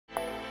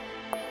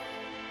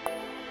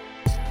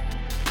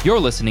You're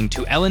listening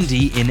to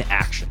L&D in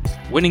Action,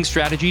 winning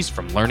strategies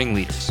from learning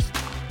leaders.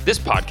 This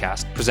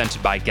podcast,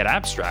 presented by Get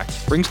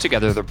Abstract, brings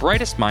together the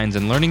brightest minds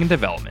in learning and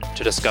development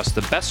to discuss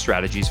the best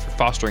strategies for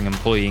fostering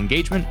employee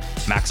engagement,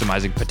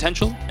 maximizing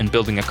potential, and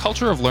building a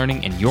culture of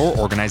learning in your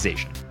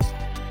organization.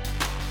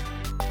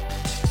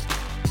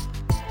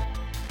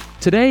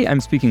 Today, I'm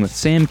speaking with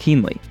Sam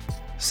Keenly.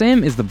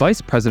 Sam is the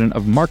Vice President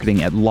of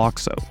Marketing at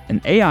Loxo,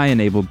 an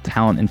AI-enabled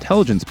talent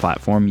intelligence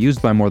platform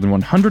used by more than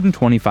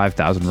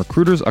 125,000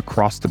 recruiters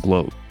across the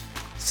globe.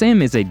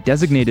 Sam is a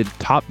designated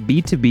top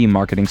B2B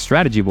marketing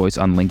strategy voice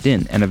on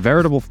LinkedIn and a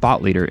veritable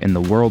thought leader in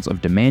the worlds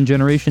of demand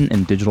generation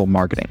and digital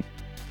marketing.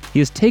 He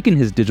has taken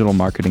his digital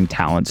marketing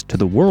talents to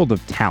the world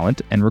of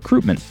talent and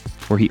recruitment,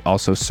 where he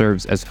also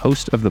serves as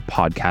host of the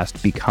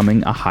podcast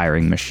Becoming a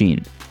Hiring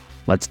Machine.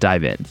 Let's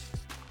dive in.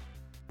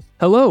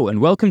 Hello, and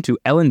welcome to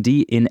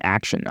L&D in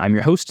Action. I'm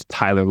your host,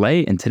 Tyler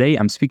Lay, and today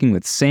I'm speaking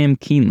with Sam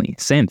Keenly.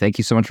 Sam, thank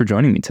you so much for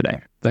joining me today.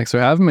 Thanks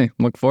for having me.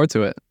 Look forward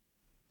to it.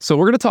 So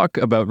we're going to talk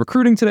about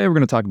recruiting today. We're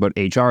going to talk about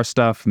HR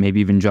stuff, maybe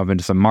even jump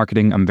into some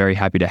marketing. I'm very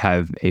happy to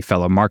have a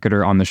fellow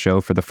marketer on the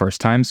show for the first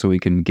time, so we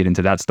can get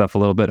into that stuff a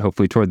little bit,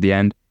 hopefully toward the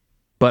end.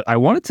 But I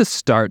wanted to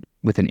start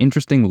with an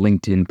interesting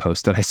LinkedIn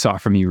post that I saw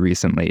from you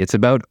recently. It's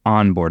about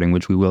onboarding,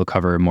 which we will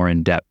cover more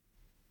in depth.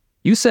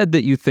 You said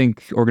that you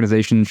think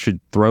organizations should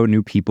throw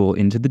new people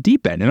into the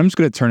deep end, and I'm just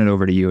going to turn it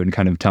over to you and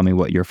kind of tell me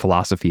what your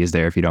philosophy is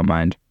there, if you don't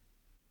mind.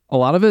 A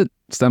lot of it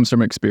stems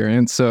from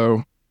experience,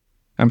 so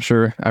I'm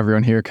sure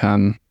everyone here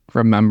can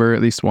remember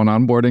at least one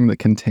onboarding that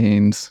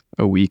contains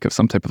a week of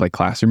some type of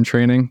classroom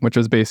training, which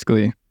was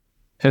basically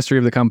history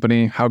of the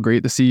company, how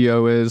great the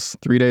CEO is,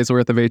 3 days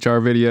worth of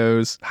HR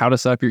videos, how to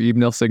set up your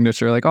email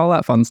signature, all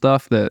that fun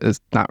stuff that is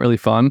not really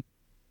fun.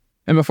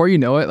 And before you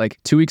know it,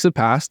 2 weeks have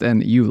passed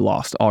and you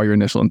lost all your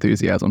initial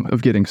enthusiasm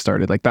of getting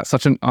started. That's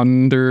such an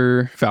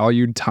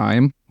undervalued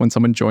time when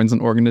someone joins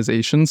an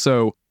organization.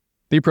 So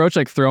the approach,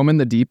 throw them in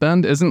the deep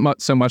end,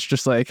 isn't so much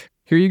just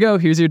here you go,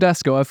 here's your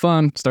desk, go have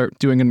fun, start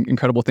doing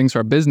incredible things for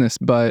our business.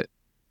 But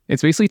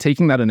it's basically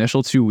taking that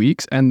initial 2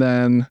 weeks and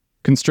then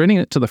constraining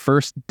it to the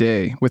first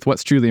day with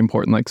what's truly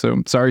important.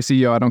 So sorry,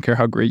 CEO, I don't care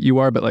how great you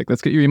are, but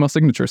let's get your email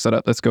signature set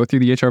up. Let's go through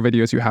the HR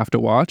videos you have to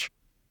watch.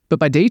 But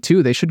by day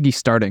 2, they should be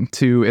starting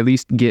to at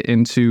least get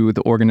into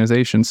the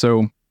organization.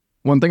 So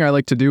one thing I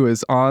like to do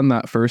is on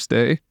that first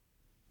day,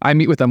 I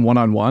meet with them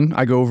one-on-one.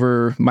 I go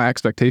over my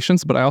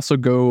expectations, but I also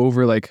go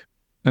over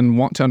and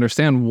want to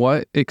understand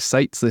what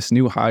excites this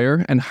new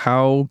hire and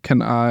how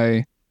can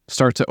I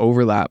start to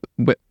overlap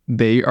what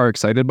they are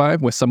excited by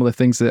with some of the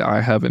things that I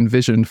have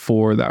envisioned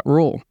for that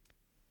role.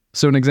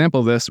 So an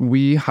example of this,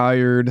 we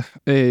hired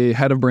a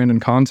head of brand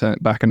and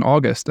content back in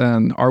August,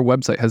 and our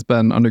website has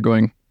been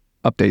undergoing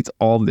updates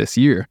all this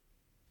year.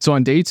 So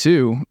on day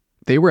 2,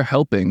 they were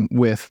helping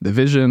with the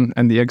vision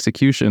and the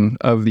execution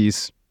of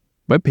these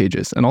web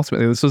pages. And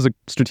ultimately, this was a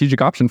strategic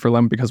option for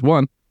them because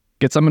 1,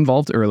 gets them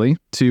involved early.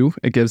 2,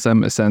 it gives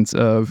them a sense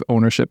of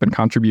ownership and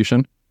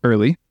contribution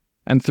early.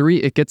 And 3,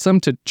 it gets them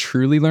to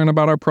truly learn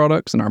about our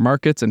products and our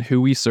markets and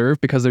who we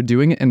serve because they're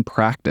doing it in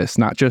practice,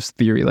 not just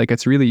theory.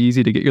 It's really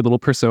easy to get your little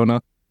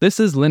persona. This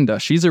is Linda.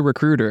 She's a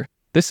recruiter.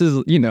 This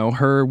is,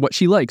 her, what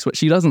she likes, what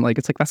she doesn't like.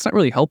 It's that's not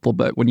really helpful.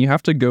 But when you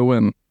have to go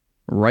and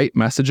write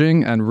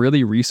messaging and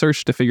really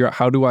research to figure out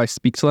how do I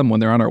speak to them when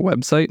they're on our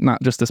website,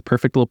 not just this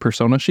perfect little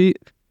persona sheet,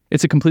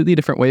 it's a completely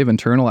different way of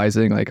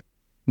internalizing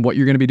what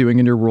you're going to be doing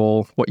in your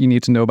role, what you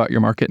need to know about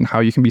your market, and how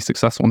you can be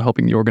successful in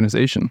helping the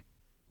organization.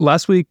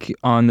 Last week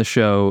on the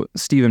show,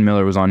 Stephen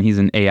Miller was on. He's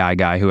an AI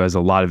guy who has a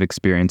lot of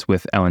experience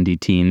with L&D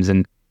teams.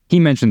 And he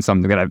mentioned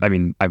something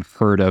that I've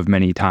heard of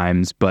many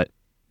times, but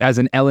as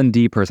an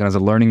L&D person, as a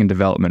learning and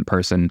development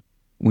person,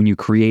 when you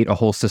create a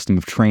whole system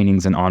of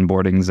trainings and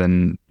onboardings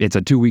and it's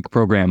a 2-week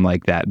program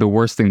like that, the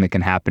worst thing that can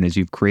happen is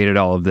you've created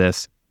all of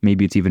this,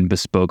 maybe it's even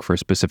bespoke for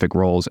specific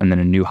roles, and then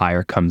a new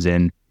hire comes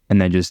in and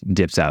then just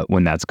dips out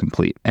when that's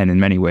complete. And in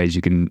many ways,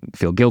 you can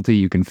feel guilty,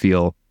 you can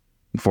feel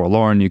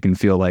forlorn, you can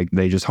feel like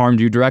they just harmed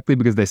you directly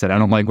because they said, I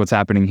don't like what's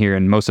happening here,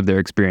 and most of their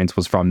experience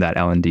was from that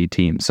L&D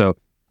team. So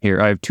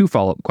here, I have 2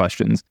 follow-up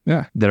questions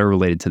that are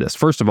related to this.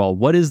 First of all,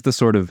 what is the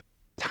sort of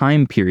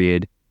time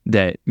period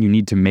that you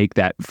need to make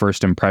that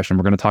first impression?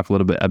 We're going to talk a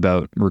little bit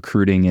about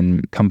recruiting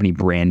and company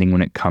branding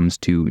when it comes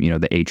to,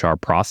 the HR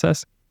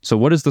process. So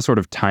what is the sort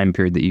of time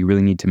period that you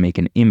really need to make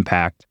an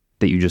impact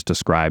that you just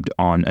described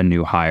on a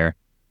new hire?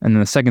 And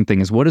then the second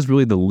thing is, what is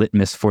really the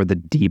litmus for the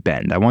deep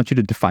end? I want you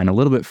to define a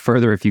little bit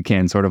further if you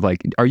can,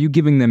 are you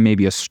giving them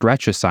maybe a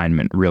stretch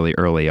assignment really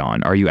early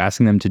on? Are you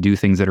asking them to do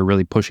things that are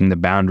really pushing the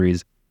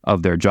boundaries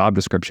of their job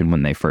description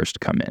when they first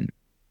come in?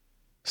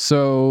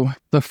 So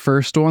the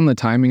first one, the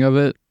timing of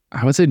it,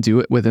 I would say do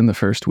it within the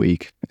first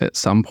week at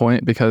some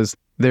point because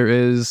there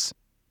is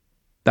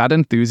that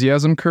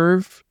enthusiasm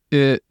curve.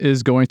 It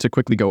is going to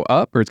quickly go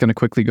up or it's going to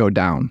quickly go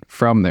down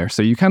from there.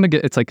 So you kind of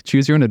get, it's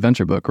choose your own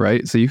adventure book,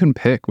 right? So you can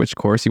pick which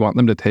course you want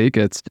them to take.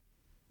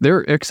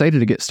 They're excited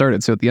to get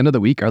started. So at the end of the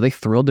week, are they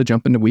thrilled to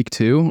jump into week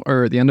 2?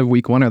 Or at the end of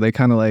week 1, are they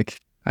kind of I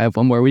have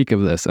one more week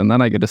of this and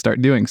then I get to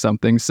start doing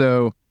something.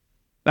 So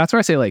that's where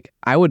I say like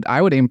I would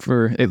aim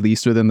for at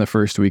least within the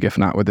first week, if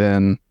not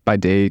within by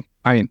day.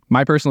 I mean,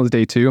 my personal is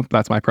day 2.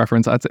 That's my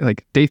preference. I'd say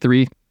like day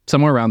 3,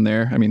 somewhere around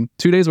there. I mean,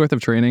 2 days worth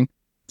of training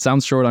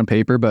sounds short on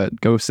paper, but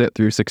go sit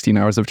through 16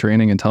 hours of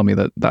training and tell me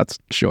that that's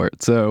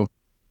short. So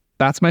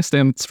that's my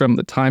stance from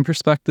the time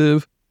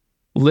perspective.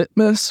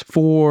 Litmus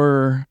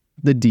for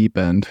the deep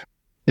end.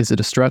 Is it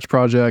a stretch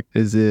project?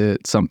 Is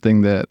it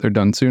something that they're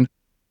done soon?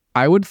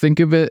 I would think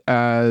of it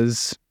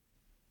as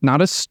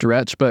not a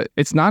stretch, but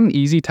it's not an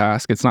easy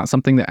task. It's not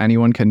something that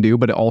anyone can do,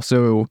 but it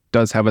also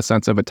does have a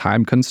sense of a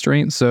time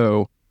constraint.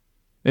 So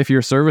if you're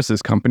a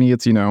services company,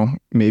 it's,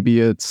 maybe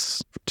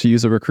it's, to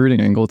use a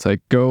recruiting angle, it's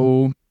like,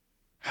 go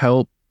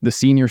help the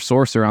senior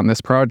sourcer on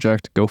this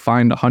project, go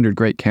find 100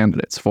 great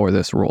candidates for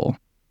this role.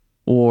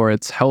 Or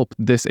it's help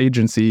this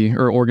agency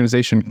or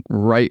organization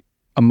write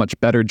a much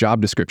better job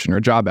description or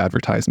job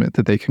advertisement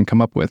that they can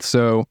come up with.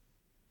 So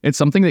it's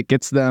something that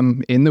gets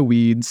them in the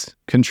weeds,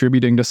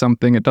 contributing to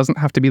something. It doesn't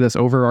have to be this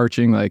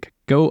overarching, like,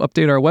 go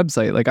update our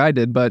website like I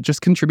did, but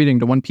just contributing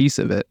to one piece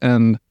of it,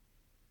 and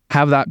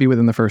have that be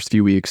within the first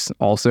few weeks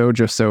also,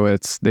 just so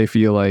they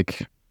feel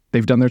like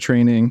they've done their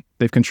training,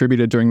 they've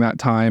contributed during that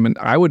time. And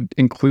I would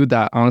include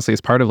that honestly as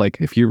part of like,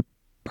 if you're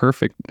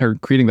perfect or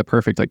creating the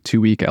perfect like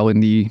 2-week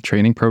L&D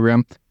training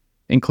program,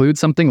 include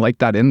something like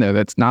that in there.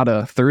 That's not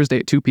a Thursday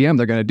at 2 p.m.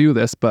 they're going to do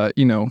this, but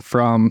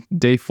from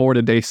day 4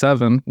 to day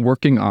 7,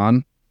 working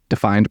on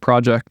defined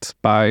project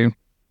by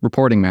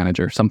reporting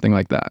manager, something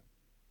like that.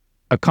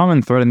 A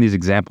common thread in these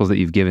examples that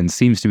you've given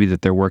seems to be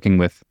that they're working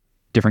with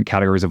different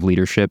categories of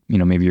leadership.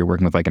 Maybe you're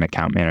working with like an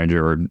account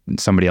manager or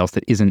somebody else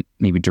that isn't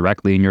maybe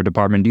directly in your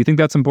department. Do you think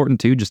that's important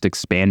too? Just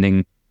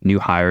expanding new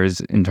hires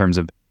in terms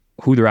of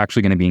who they're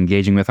actually going to be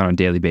engaging with on a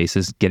daily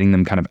basis, getting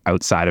them kind of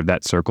outside of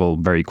that circle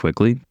very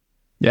quickly?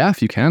 Yeah,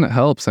 if you can, it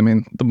helps. I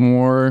mean, the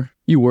more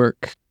you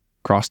work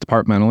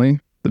cross-departmentally,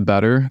 the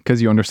better,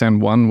 because you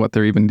understand, 1, what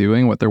they're even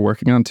doing, what they're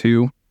working on,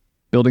 2,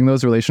 building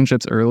those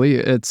relationships early.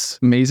 It's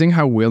amazing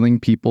how willing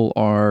people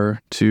are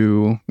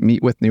to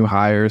meet with new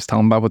hires, tell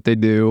them about what they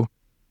do.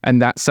 And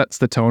that sets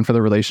the tone for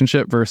the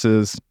relationship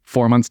versus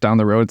 4 months down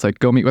the road, it's like,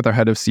 go meet with our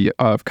head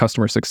of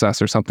customer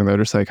success or something. They're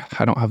just like,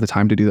 I don't have the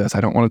time to do this. I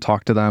don't want to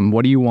talk to them.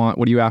 What do you want?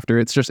 What are you after?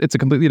 It's a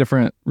completely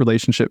different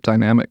relationship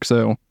dynamic.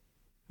 So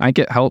I think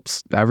it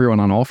helps everyone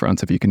on all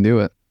fronts if you can do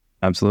it.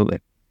 Absolutely.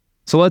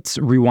 So let's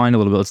rewind a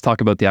little bit. Let's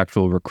talk about the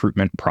actual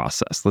recruitment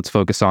process. Let's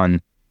focus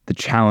on the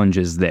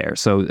challenges there.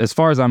 So as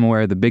far as I'm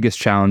aware, the biggest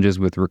challenges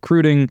with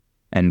recruiting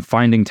and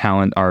finding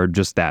talent are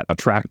just that,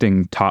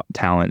 attracting top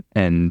talent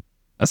and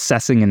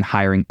assessing and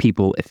hiring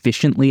people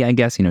efficiently, I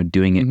guess,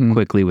 doing it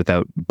quickly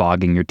without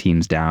bogging your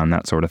teams down,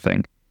 that sort of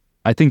thing.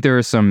 I think there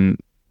are some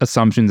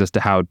assumptions as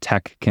to how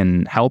tech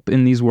can help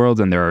in these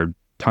worlds, and there are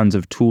tons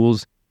of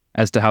tools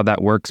as to how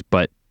that works,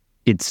 but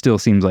it still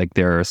seems like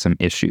there are some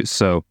issues.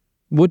 So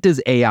what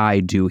does AI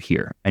do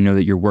here? I know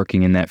that you're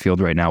working in that field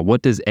right now.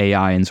 What does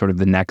AI and sort of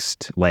the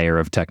next layer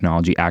of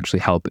technology actually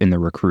help in the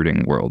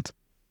recruiting world?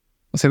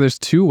 I'll say there's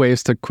 2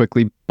 ways to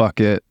quickly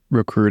bucket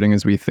recruiting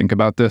as we think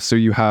about this. So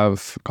you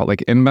have called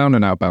like inbound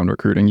and outbound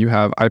recruiting. You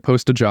have, I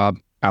post a job,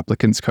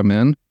 applicants come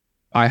in.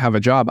 I have a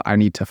job, I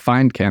need to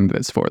find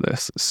candidates for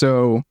this.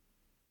 So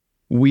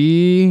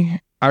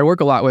I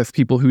work a lot with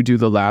people who do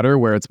the latter,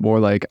 where it's more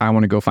like, I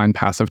want to go find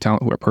passive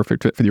talent who are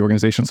perfect fit for the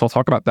organization. So I'll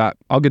talk about that.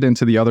 I'll get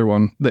into the other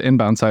one, the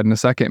inbound side, in a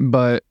second.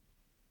 But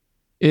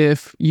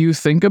if you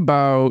think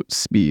about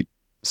speed,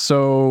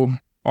 so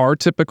our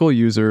typical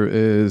user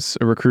is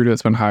a recruiter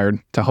that's been hired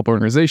to help an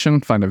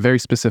organization find a very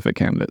specific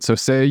candidate. So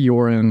say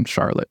you're in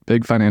Charlotte,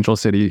 big financial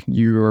city,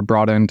 you are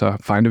brought in to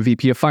find a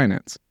VP of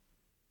finance.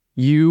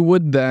 You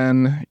would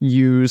then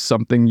use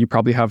something, you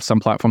probably have some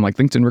platform like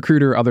LinkedIn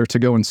Recruiter, other to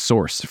go and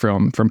source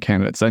from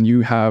candidates. And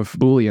you have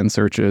Boolean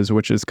searches,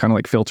 which is kind of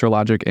like filter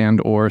logic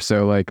or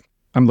so like,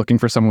 I'm looking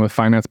for someone with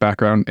finance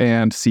background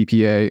and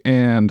CPA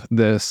and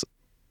this,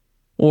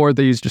 or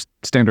they use just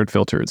standard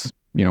filters,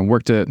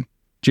 worked at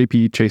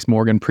JP Chase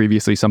Morgan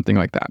previously, something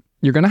like that.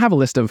 You're going to have a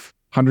list of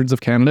hundreds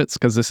of candidates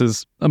because this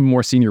is a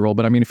more senior role.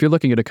 But I mean, if you're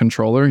looking at a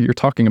controller, you're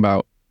talking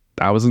about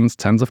thousands,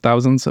 tens of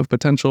thousands of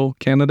potential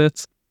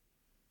candidates.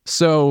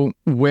 So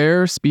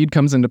where speed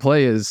comes into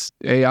play is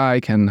AI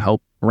can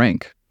help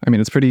rank. I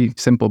mean, it's pretty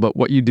simple, but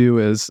what you do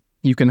is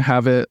you can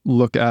have it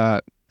look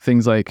at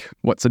things like,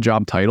 what's a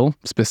job title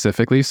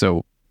specifically?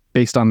 So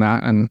based on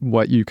that and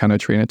what you kind of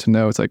train it to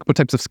know, it's like, what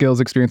types of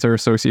skills, experience are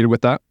associated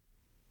with that?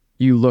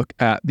 You look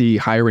at the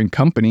hiring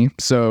company.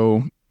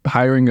 So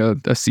hiring a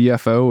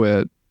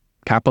CFO at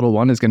Capital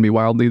One is going to be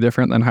wildly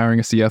different than hiring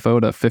a CFO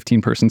at a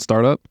 15-person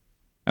startup.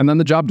 And then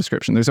the job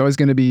description. There's always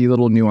going to be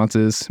little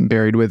nuances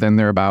buried within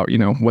there about,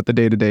 what the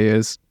day-to-day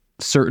is,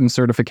 certain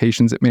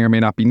certifications that may or may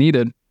not be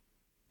needed.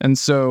 And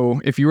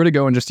so if you were to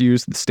go and just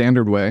use the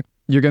standard way,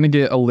 you're going to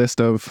get a list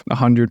of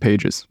 100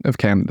 pages of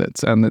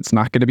candidates, and it's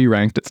not going to be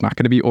ranked. It's not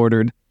going to be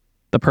ordered.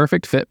 The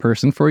perfect fit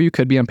person for you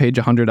could be on page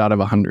 100 out of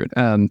 100.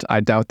 And I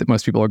doubt that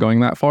most people are going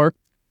that far.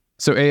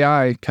 So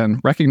AI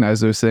can recognize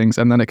those things,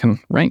 and then it can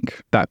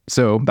rank that.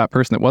 So that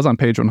person that was on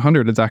page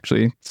 100 is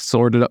actually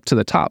sorted up to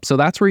the top. So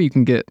that's where you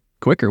can get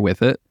quicker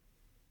with it.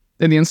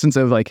 In the instance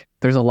of like,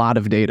 there's a lot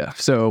of data.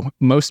 So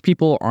most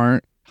people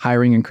aren't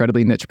hiring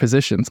incredibly niche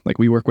positions. Like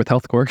we work with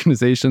healthcare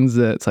organizations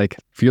that it's like,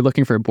 if you're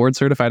looking for a board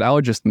certified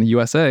allergist in the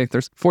USA,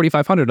 there's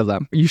 4,500 of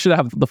them. You should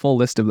have the full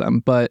list of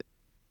them. But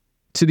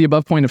to the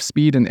above point of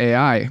speed and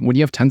AI, when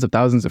you have tens of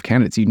thousands of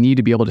candidates, you need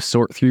to be able to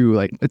sort through,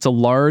 like, it's a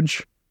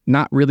large,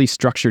 not really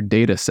structured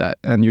data set.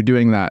 And you're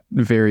doing that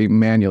very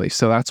manually.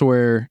 So that's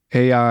where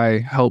AI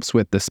helps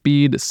with the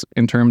speed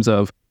in terms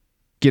of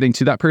getting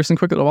to that person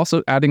quickly, but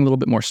also adding a little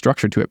bit more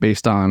structure to it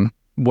based on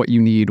what you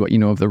need, what you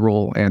know of the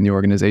role and the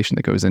organization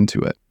that goes into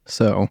it.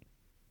 So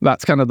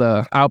that's kind of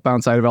the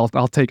outbound side of it.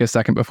 I'll take a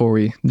second before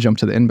we jump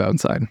to the inbound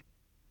side.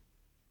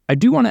 I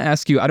do want to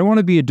ask you, I don't want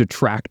to be a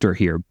detractor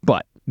here,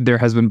 but there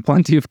has been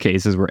plenty of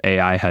cases where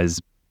AI has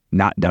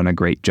not done a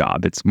great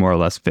job. It's more or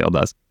less failed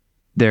us.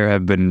 There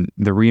have been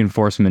the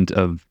reinforcement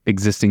of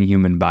existing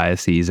human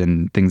biases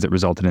and things that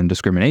resulted in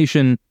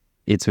discrimination.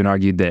 It's been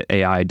argued that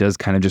AI does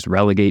kind of just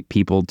relegate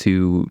people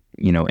to,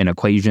 an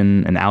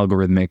equation, an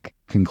algorithmic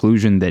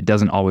conclusion that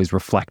doesn't always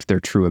reflect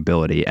their true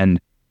ability. And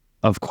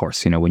of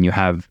course, when you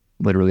have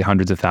literally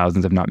hundreds of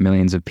thousands, if not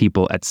millions of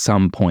people, at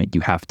some point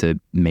you have to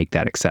make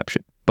that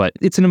exception. But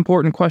it's an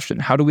important question.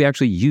 How do we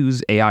actually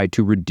use AI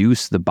to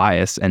reduce the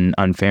bias and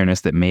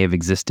unfairness that may have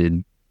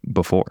existed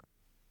before?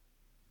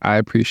 I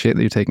appreciate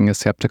that you're taking a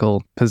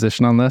skeptical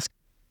position on this.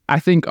 I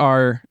think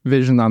our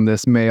vision on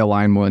this may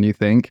align more than you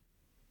think.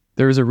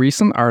 There was a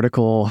recent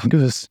article, I think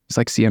it's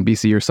like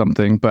CNBC or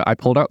something, but I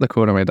pulled out the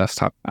quote on my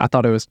desktop. I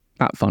thought it was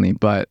not funny,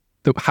 but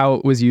how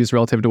it was used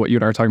relative to what you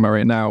and I are talking about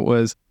right now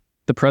was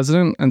the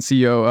president and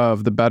CEO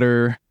of the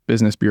Better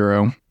Business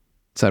Bureau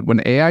said,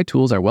 when AI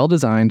tools are well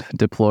designed,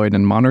 deployed,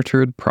 and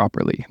monitored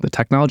properly, the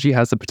technology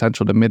has the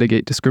potential to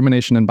mitigate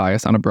discrimination and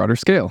bias on a broader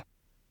scale.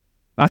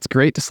 That's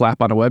great to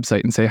slap on a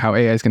website and say how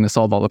AI is going to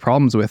solve all the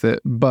problems with it.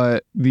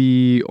 But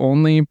the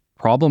only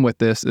problem with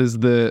this is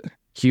that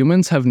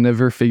humans have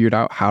never figured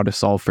out how to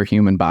solve for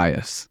human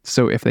bias.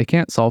 So if they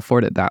can't solve for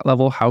it at that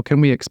level, how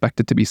can we expect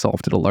it to be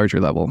solved at a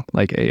larger level,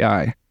 like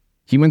AI?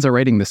 Humans are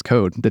writing this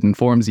code that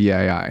informs the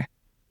AI.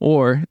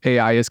 Or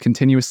AI is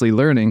continuously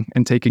learning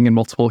and taking in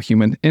multiple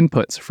human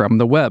inputs from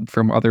the web,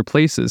 from other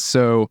places.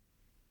 So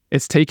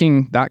it's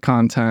taking that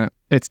content,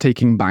 it's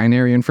taking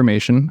binary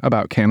information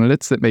about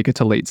candidates that make it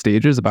to late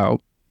stages about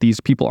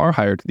these people are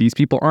hired, these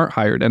people aren't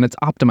hired, and it's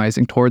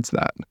optimizing towards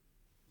that.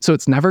 So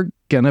it's never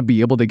going to be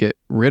able to get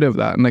rid of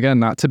that. And again,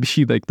 not to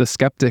be like the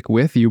skeptic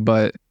with you,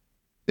 but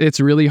it's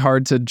really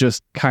hard to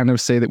just kind of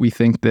say that we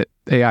think that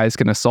AI is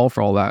going to solve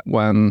for all that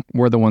when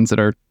we're the ones that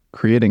are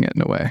creating it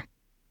in a way.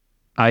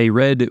 I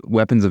read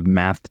Weapons of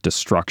Math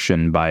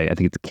Destruction by, I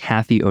think it's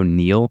Cathy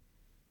O'Neil.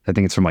 I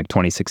think it's from like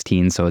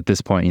 2016. So at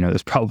this point,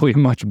 there's probably a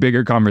much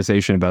bigger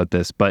conversation about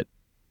this, but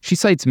she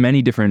cites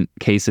many different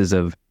cases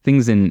of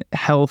things in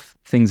health,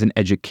 things in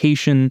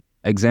education,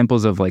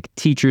 examples of like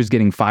teachers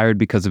getting fired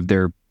because of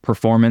their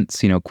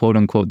performance, quote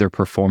unquote, their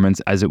performance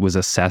as it was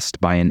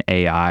assessed by an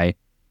AI.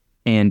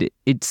 And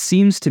it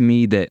seems to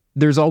me that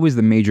there's always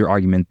the major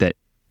argument that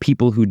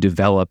people who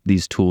develop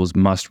these tools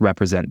must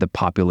represent the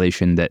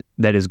population that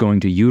is going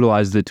to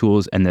utilize the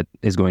tools and that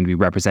is going to be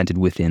represented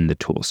within the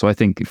tool. So I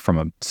think from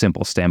a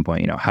simple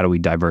standpoint, how do we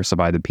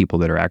diversify the people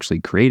that are actually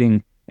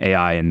creating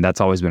AI? And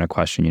that's always been a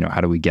question, how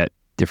do we get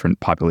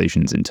different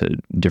populations into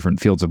different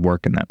fields of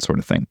work and that sort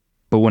of thing.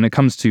 But when it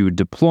comes to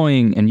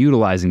deploying and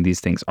utilizing these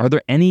things, are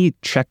there any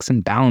checks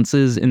and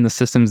balances in the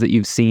systems that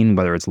you've seen,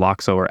 whether it's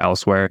Loxo or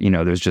elsewhere?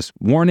 There's just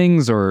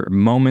warnings or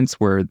moments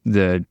where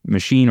the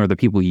machine or the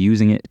people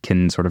using it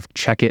can sort of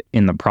check it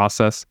in the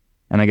process.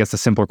 And I guess the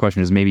simpler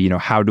question is maybe,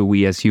 how do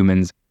we as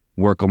humans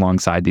work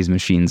alongside these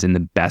machines in the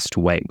best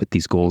way with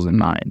these goals in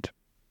mind?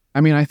 I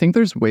mean, I think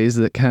there's ways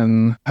that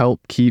can help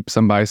keep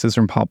some biases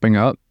from popping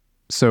up.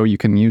 So you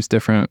can use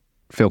different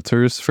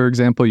filters. For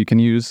example, you can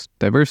use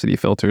diversity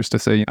filters to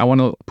say, I want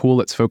a pool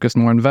that's focused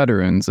more on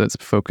veterans, that's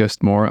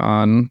focused more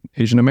on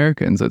Asian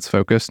Americans, that's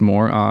focused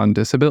more on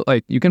disability.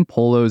 Like, you can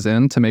pull those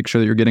in to make sure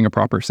that you're getting a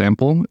proper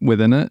sample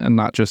within it and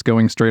not just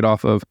going straight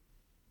off of,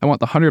 I want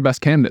the 100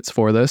 best candidates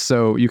for this,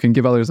 so you can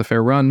give others a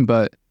fair run.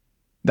 But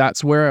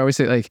that's where I always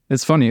say, like,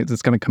 it's funny,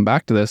 it's going to come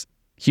back to this.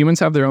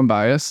 Humans have their own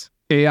bias.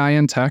 AI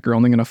and tech are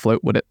only going to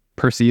float what it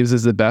perceives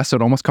as the best. So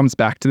it almost comes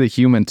back to the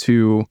human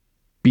to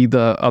be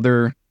the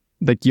other,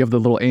 like you have the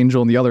little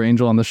angel and the other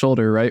angel on the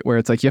shoulder, right? Where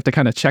it's like you have to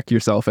kind of check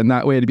yourself in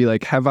that way to be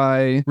like, have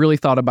I really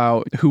thought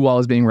about who all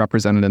is being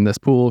represented in this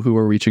pool, who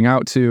we're reaching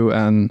out to?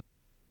 And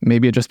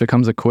maybe it just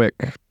becomes a quick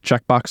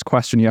checkbox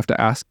question you have to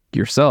ask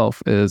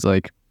yourself is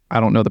like, I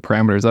don't know the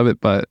parameters of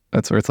it, but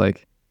that's where it's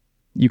like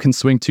you can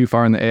swing too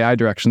far in the AI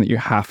direction that you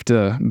have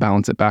to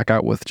balance it back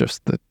out with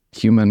just the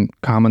human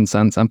common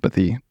sense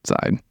empathy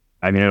side.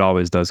 I mean, it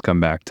always does come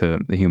back to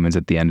the humans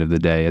at the end of the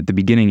day. At the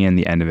beginning and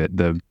the end of it,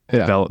 the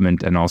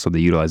development and also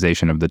the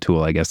utilization of the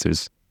tool, I guess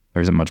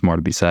there isn't much more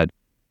to be said.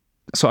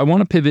 So I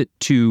want to pivot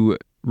to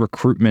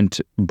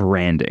recruitment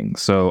branding.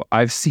 So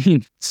I've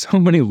seen so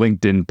many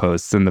LinkedIn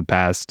posts in the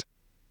past,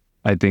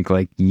 I think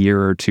like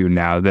year or two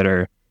now that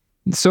are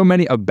so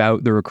many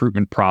about the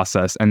recruitment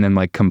process and then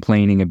like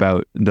complaining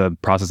about the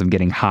process of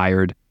getting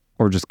hired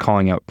or just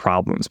calling out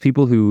problems.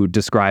 People who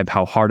describe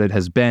how hard it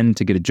has been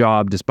to get a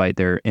job despite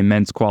their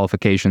immense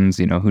qualifications,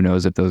 who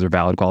knows if those are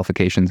valid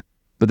qualifications.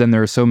 But then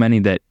there are so many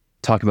that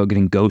talk about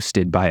getting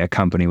ghosted by a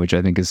company, which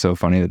I think is so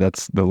funny that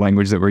that's the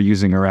language that we're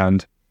using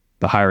around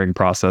the hiring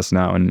process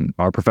now in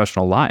our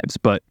professional lives.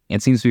 But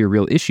it seems to be a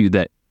real issue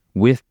that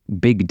with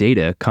big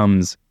data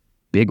comes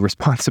big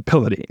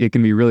responsibility. It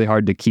can be really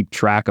hard to keep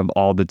track of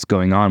all that's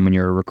going on when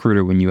you're a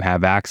recruiter, when you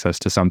have access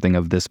to something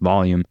of this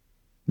volume.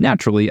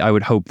 Naturally, I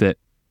would hope that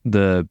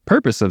the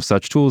purpose of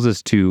such tools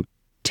is to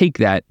take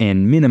that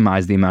and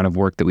minimize the amount of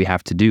work that we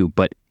have to do,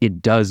 but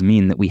it does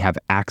mean that we have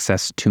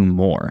access to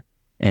more.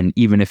 And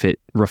even if it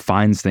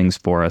refines things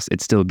for us,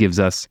 it still gives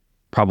us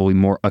probably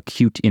more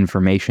acute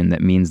information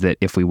that means that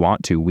if we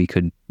want to, we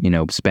could,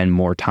 spend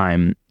more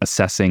time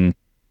assessing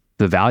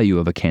the value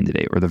of a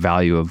candidate or the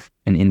value of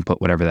an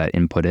input, whatever that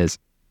input is.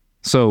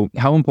 So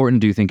how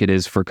important do you think it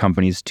is for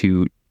companies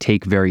to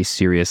take very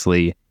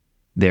seriously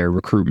their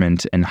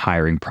recruitment and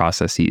hiring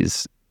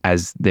processes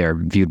as they're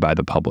viewed by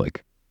the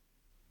public?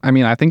 I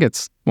mean, I think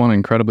it's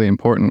incredibly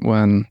important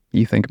when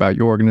you think about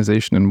your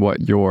organization and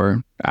what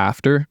you're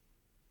after.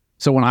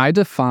 So when I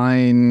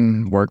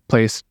define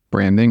workplace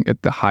branding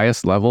at the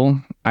highest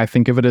level, I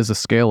think of it as a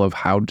scale of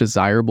how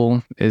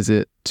desirable is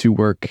it to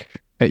work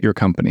at your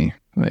company.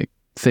 Like,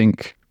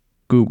 think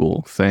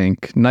Google,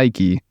 think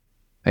Nike.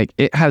 Like,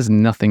 it has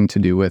nothing to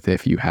do with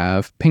if you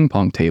have ping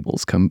pong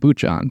tables,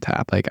 kombucha on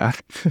tap. Like,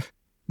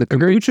 the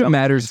kombucha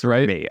matters,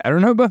 right? Me. I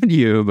don't know about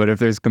you, but if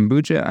there's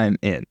kombucha, I'm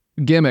in.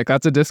 Gimmick,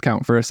 that's a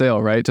discount for a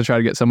sale, right? To try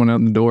to get someone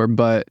out the door.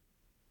 But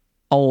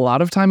a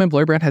lot of time,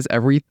 employer brand has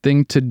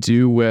everything to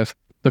do with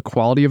the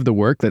quality of the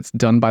work that's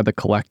done by the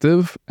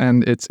collective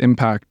and its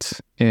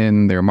impact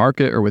in their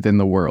market or within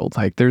the world.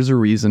 Like, there's a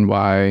reason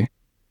why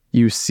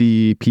you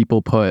see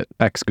people put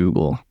X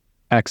Google,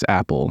 X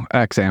Apple,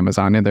 X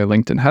Amazon in their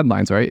LinkedIn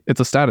headlines, right? It's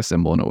a status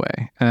symbol in a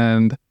way.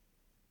 And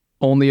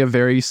only a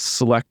very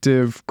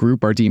selective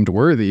group are deemed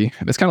worthy.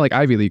 It's kind of like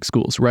Ivy League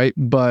schools, right?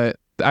 But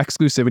the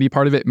exclusivity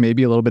part of it may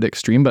be a little bit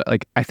extreme, but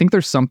like, I think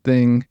there's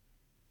something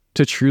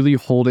to truly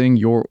holding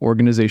your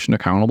organization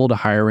accountable to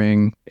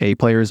hiring A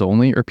players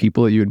only, or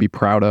people that you would be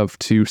proud of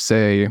to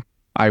say,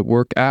 I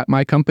work at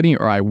my company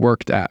or I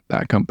worked at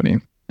that company.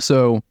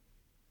 So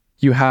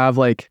you have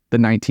like the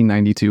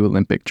 1992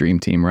 Olympic Dream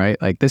Team,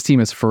 right? Like, this team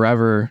is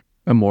forever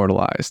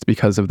immortalized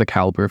because of the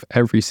caliber of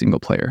every single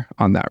player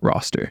on that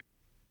roster.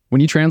 When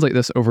you translate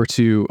this over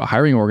to a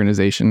hiring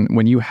organization,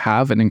 when you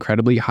have an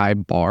incredibly high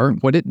bar,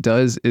 what it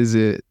does is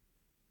it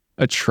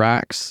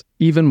attracts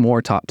even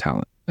more top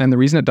talent. And the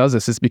reason it does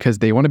this is because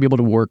they want to be able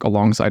to work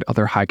alongside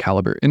other high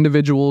caliber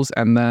individuals.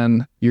 And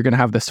then you're going to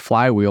have this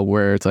flywheel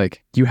where it's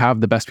like you have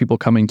the best people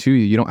coming to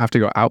you. You don't have to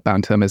go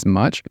outbound to them as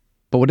much.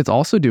 But what it's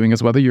also doing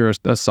is, whether you're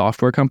a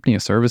software company, a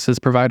services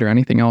provider,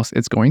 anything else,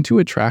 it's going to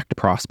attract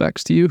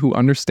prospects to you who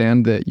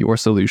understand that your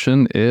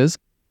solution is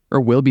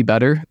or will be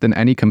better than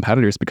any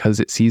competitors because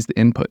it sees the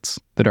inputs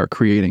that are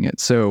creating it.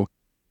 So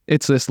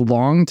it's this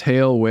long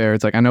tail where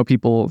it's like, I know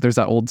people, there's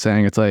that old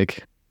saying, it's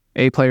like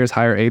A players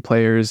hire A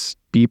players,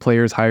 B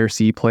players hire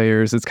C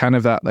players. It's kind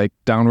of that like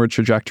downward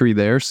trajectory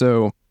there.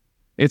 So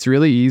it's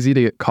really easy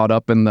to get caught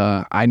up in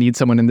the, I need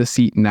someone in this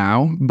seat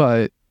now.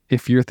 But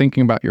if you're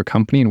thinking about your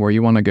company and where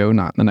you want to go,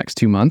 not in the next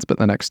 2 months, but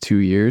the next 2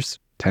 years,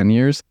 10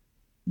 years,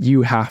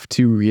 you have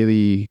to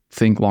really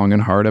think long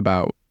and hard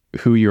about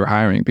who you're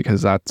hiring,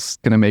 because that's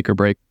going to make or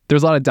break.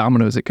 There's a lot of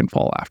dominoes that can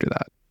fall after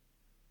that.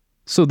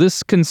 So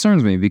this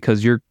concerns me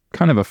because you're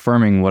kind of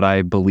affirming what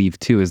I believe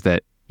too, is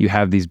that you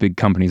have these big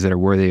companies that are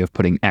worthy of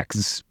putting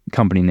X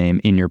company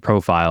name in your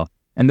profile.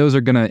 And those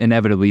are going to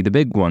inevitably the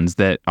big ones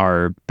that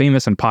are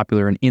famous and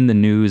popular and in the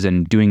news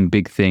and doing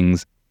big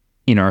things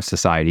in our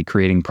society,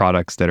 creating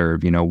products that are,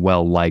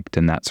 well liked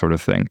and that sort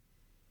of thing.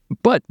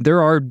 But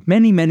there are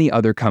many, many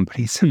other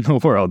companies in the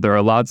world. There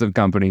are lots of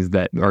companies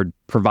that are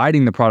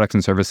providing the products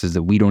and services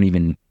that we don't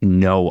even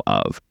know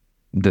of.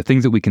 The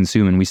things that we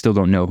consume, and we still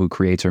don't know who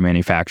creates or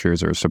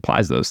manufactures or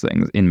supplies those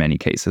things in many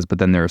cases. But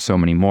then there are so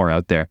many more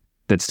out there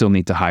that still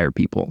need to hire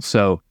people.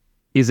 So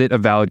is it a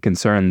valid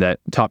concern that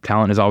top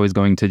talent is always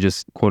going to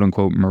just quote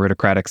unquote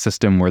meritocratic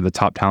system where the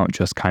top talent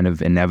just kind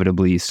of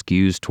inevitably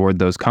skews toward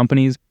those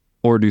companies?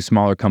 Or do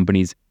smaller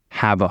companies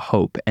have a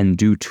hope, and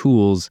do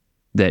tools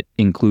that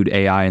include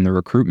AI in the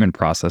recruitment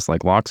process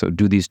like Loxo,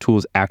 do these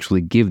tools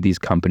actually give these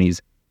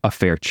companies a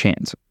fair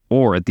chance?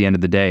 Or at the end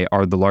of the day,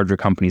 are the larger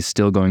companies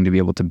still going to be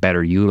able to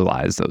better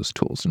utilize those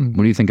tools? Mm-hmm.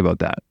 What do you think about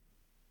that?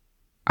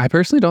 I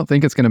personally don't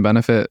think it's going to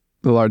benefit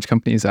the large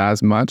companies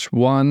as much.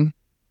 One,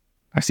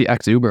 I see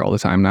ex-Uber all the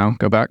time now.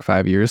 Go back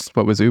 5 years.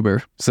 What was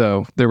Uber?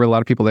 So there were a lot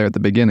of people there at the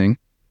beginning.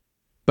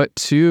 But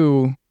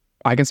two,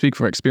 I can speak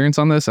from experience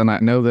on this, and I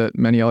know that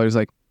many others,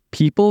 like,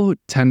 people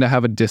tend to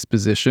have a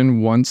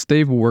disposition once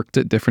they've worked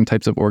at different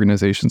types of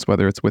organizations,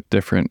 whether it's with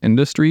different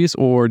industries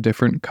or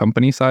different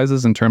company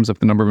sizes in terms of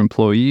the number of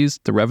employees,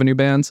 the revenue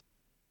bands.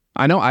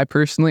 I know I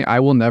personally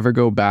will never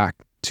go back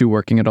to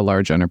working at a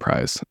large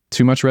enterprise.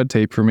 Too much red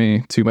tape for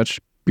me, too much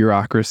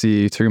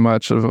bureaucracy, too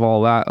much of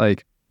all that.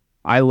 Like,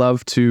 I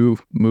love to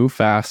move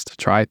fast,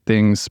 try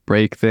things,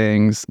 break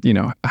things,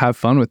 have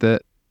fun with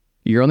it.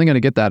 You're only going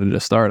to get that at a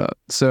startup.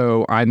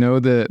 So I know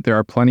that there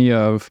are plenty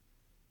of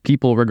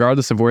people,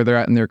 regardless of where they're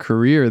at in their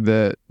career,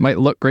 that might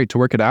look great to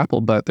work at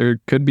Apple, but there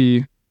could be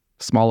a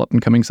small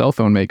up-and-coming cell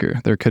phone maker.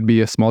 There could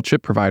be a small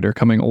chip provider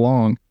coming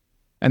along.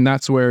 And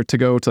that's where to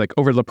go to like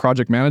over the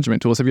project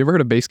management tools. Have you ever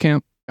heard of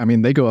Basecamp? I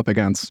mean, they go up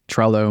against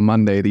Trello,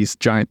 Monday, these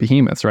giant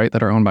behemoths, right,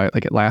 that are owned by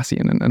like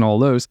Atlassian and all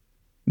those.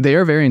 They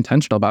are very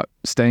intentional about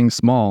staying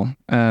small.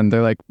 And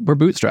they're like, we're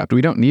bootstrapped.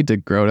 We don't need to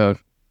grow to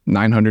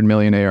 900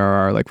 million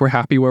ARR. Like, we're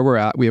happy where we're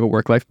at. We have a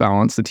work-life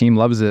balance. The team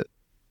loves it.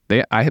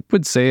 I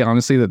would say,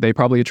 honestly, that they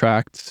probably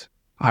attract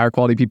higher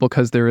quality people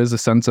because there is a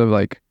sense of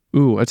like,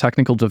 ooh, a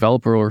technical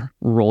developer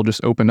role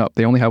just opened up.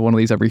 They only have one of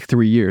these every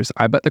 3 years.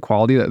 I bet the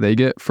quality that they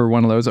get for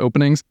one of those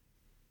openings,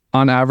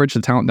 on average,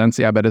 the talent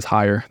density, I bet, is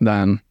higher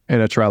than at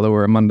a Trello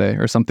or a Monday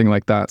or something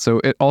like that.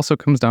 So it also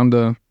comes down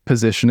to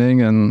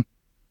positioning and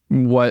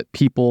what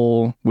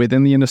people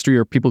within the industry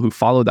or people who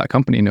follow that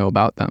company know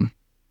about them.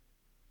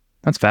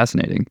 That's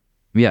fascinating.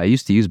 Yeah, I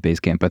used to use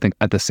Basecamp. I think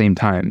at the same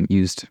time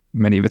used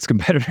many of its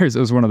competitors. It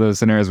was one of those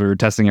scenarios where we were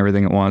testing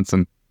everything at once.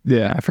 And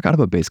yeah, I forgot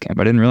about Basecamp.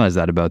 I didn't realize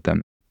that about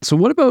them. So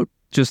what about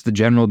just the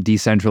general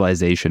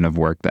decentralization of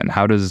work then?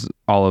 How does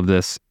all of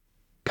this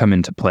come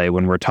into play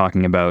when we're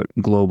talking about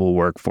global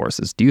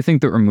workforces? Do you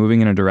think that we're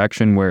moving in a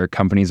direction where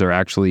companies are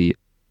actually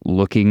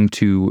looking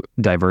to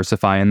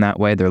diversify in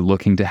that way? They're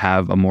looking to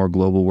have a more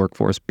global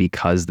workforce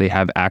because they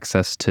have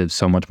access to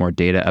so much more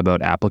data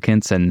about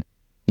applicants. And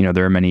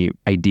there are many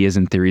ideas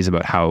and theories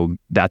about how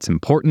that's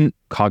important.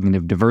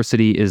 Cognitive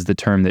diversity is the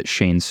term that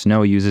Shane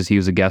Snow uses. He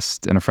was a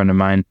guest and a friend of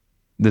mine.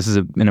 This is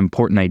an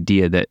important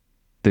idea, that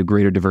the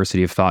greater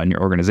diversity of thought in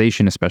your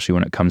organization, especially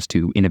when it comes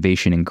to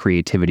innovation and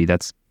creativity,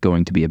 that's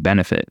going to be a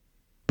benefit.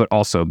 But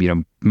also,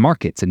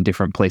 markets in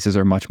different places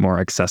are much more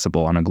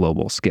accessible on a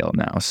global scale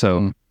now.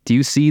 So do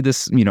you see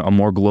this, a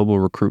more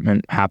global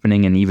recruitment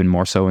happening, and even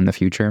more so in the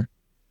future?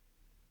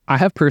 I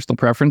have personal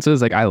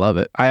preferences. Like, I love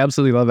it. I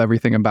absolutely love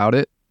everything about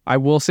it. I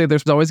will say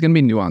there's always going to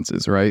be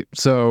nuances, right?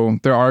 So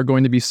there are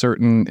going to be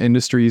certain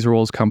industries,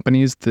 roles,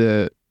 companies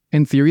that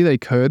in theory they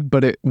could,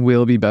 but it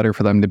will be better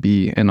for them to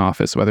be in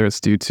office, whether it's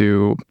due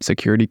to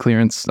security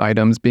clearance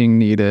items being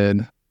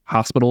needed,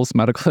 hospitals,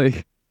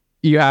 medically.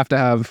 You have to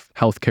have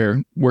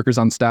healthcare workers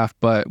on staff.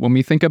 But when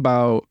we think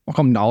about, I'll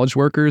call them knowledge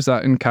workers,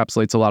 that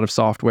encapsulates a lot of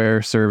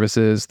software,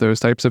 services, those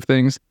types of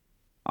things.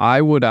 I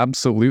would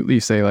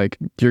absolutely say like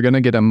you're going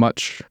to get a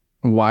much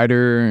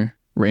wider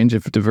range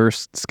of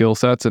diverse skill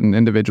sets and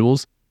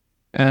individuals.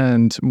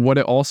 And what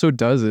it also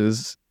does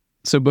is,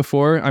 so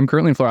before, I'm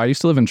currently in Florida. I used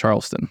to live in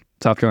Charleston,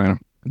 South Carolina.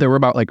 There were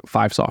about like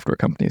 5 software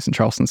companies in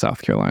Charleston,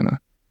 South Carolina.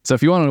 So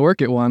if you wanted to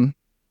work at one,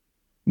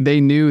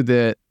 they knew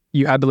that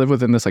you had to live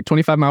within this like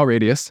 25-mile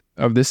radius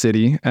of the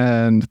city.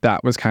 And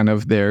that was kind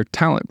of their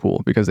talent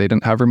pool because they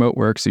didn't have remote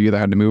work. So you either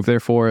had to move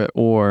there for it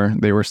or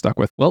they were stuck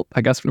with, well,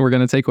 I guess we're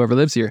going to take whoever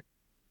lives here.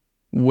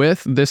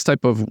 With this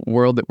type of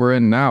world that we're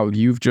in now,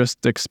 you've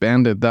just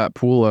expanded that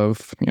pool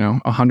of,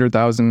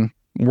 100,000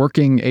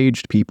 working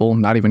aged people,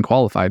 not even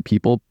qualified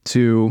people,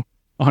 to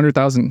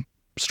 100,000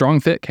 strong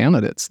fit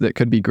candidates that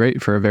could be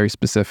great for a very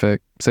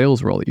specific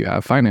sales role that you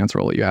have, finance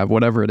role that you have,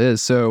 whatever it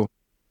is. So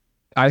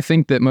I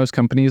think that most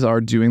companies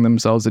are doing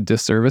themselves a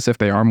disservice if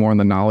they are more in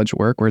the knowledge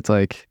work, where it's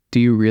like,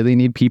 do you really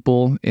need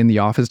people in the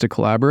office to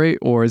collaborate?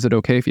 Or is it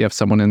okay if you have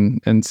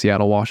someone in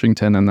Seattle,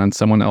 Washington, and then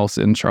someone else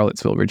in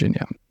Charlottesville,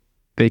 Virginia?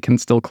 They can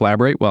still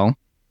collaborate well.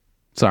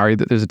 Sorry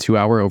that there's a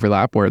 2-hour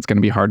overlap where it's going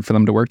to be hard for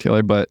them to work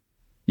together, but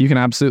you can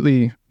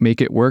absolutely make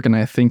it work. And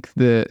I think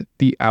that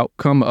the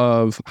outcome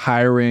of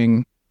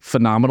hiring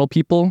phenomenal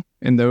people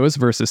in those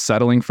versus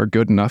settling for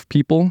good enough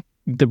people,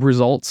 the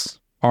results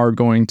are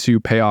going to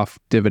pay off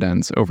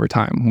dividends over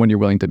time when you're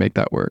willing to make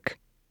that work.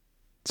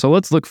 So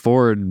let's look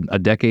forward a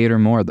decade or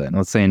more then.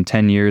 Let's say in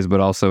 10 years, but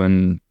also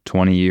in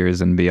 20 years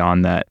and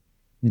beyond that.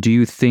 Do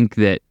you think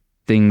that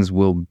things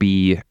will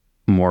be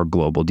more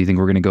global? Do you think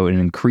we're going to go an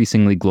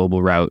increasingly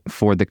global route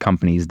for the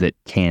companies that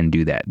can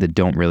do that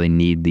don't really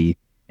need the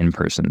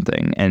in-person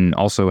thing? And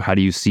also, how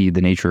do you see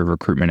the nature of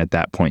recruitment at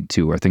that point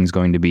too? Are things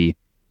going to be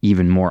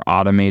even more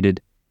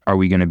automated? Are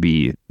we going to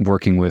be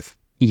working with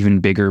even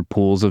bigger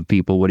pools of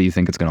people? What do you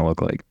think it's going to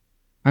look like?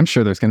 I'm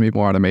sure there's going to be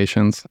more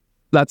automations.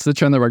 That's the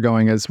trend that we're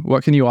going, is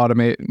what can you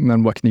automate and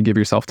then what can you give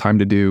yourself time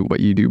to do what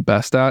you do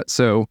best at?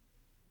 So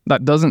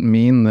that doesn't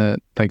mean that,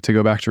 like, to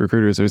go back to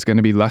recruiters, there's going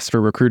to be less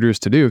for recruiters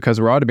to do because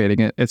we're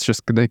automating it. It's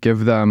just going to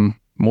give them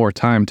more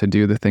time to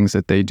do the things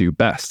that they do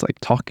best, like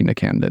talking to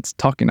candidates,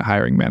 talking to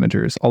hiring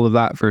managers, all of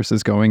that,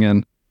 versus going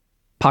and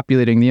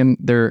populating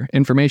their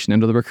information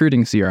into the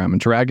recruiting CRM and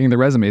dragging the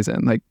resumes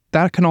in. Like,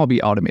 that can all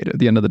be automated at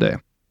the end of the day.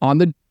 On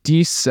the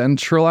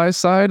decentralized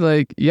side,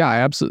 like, yeah, I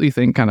absolutely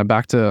think, kind of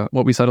back to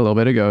what we said a little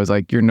bit ago, is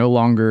like you're no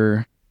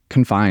longer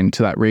confined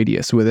to that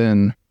radius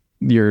within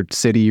your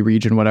city,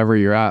 region, whatever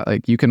you're at.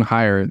 Like, you can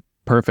hire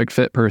perfect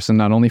fit person,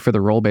 not only for the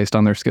role based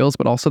on their skills,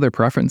 but also their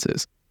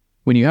preferences.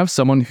 when you have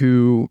someone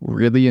who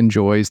really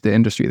enjoys the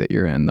industry that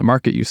you're in, the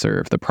market you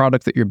serve, the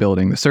product that you're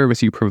building, the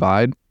service you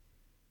provide,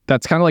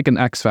 that's kind of like an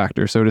X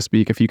factor, so to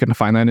speak, if you can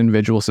find that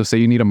individual. So say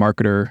you need a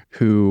marketer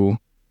who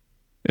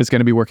is going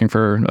to be working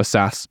for a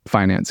SaaS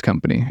finance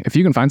company. If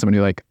you can find somebody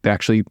like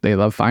they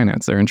love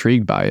finance, they're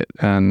intrigued by it,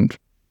 and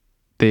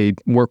they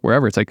work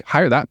wherever, it's like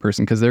hire that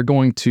person because they're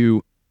going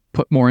to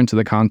put more into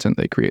the content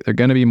they create. They're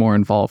going to be more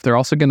involved. They're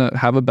also going to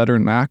have a better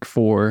knack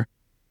for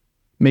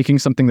making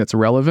something that's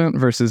relevant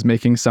versus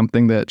making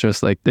something that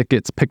just like that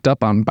gets picked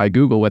up on by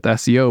Google with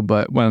SEO.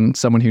 But when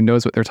someone who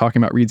knows what they're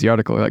talking about reads the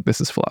article, they're like, this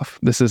is fluff.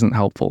 This isn't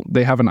helpful.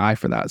 They have an eye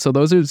for that. So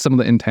those are some of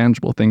the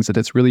intangible things that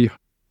it's really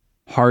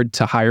hard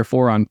to hire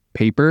for on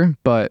paper.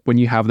 But when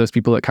you have those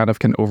people that kind of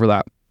can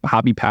overlap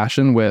hobby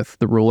passion with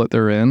the role that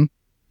they're in,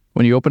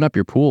 when you open up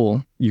your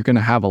pool, you're going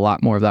to have a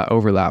lot more of that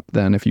overlap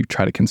than if you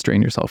try to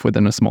constrain yourself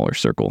within a smaller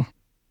circle.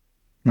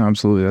 No,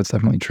 absolutely. That's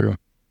definitely true.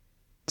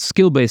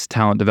 Skill-based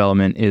talent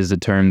development is a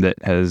term that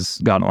has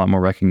gotten a lot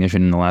more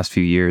recognition in the last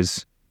few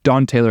years.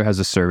 Don Taylor has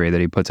a survey that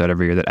he puts out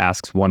every year that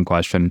asks one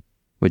question,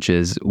 which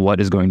is, what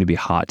is going to be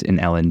hot in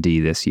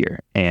L&D this year?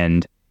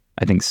 And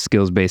I think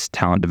skills-based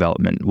talent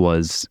development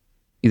was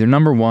either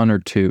number 1 or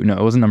 2. No,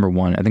 it wasn't number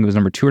 1. I think it was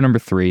number 2 or number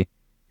 3.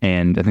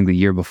 And I think the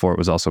year before it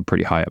was also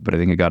pretty high up, but I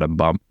think it got a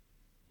bump.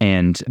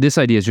 And this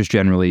idea is just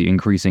generally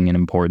increasing in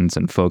importance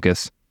and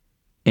focus.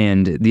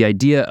 And the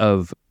idea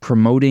of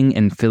promoting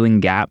and filling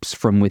gaps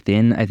from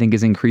within, I think,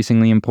 is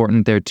increasingly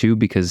important there too,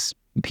 because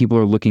people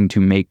are looking to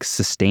make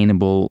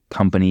sustainable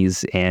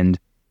companies and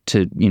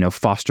to,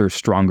 foster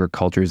stronger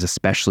cultures,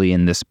 especially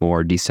in this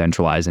more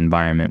decentralized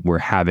environment where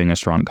having a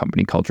strong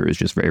company culture is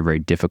just very, very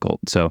difficult.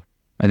 So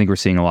I think we're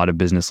seeing a lot of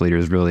business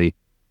leaders really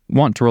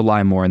want to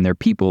rely more on their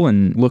people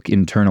and look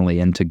internally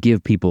and to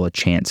give people a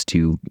chance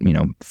to,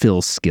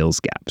 fill skills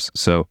gaps.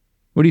 So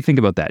what do you think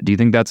about that? Do you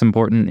think that's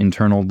important,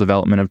 internal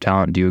development of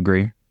talent? Do you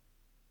agree?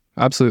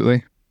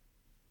 Absolutely.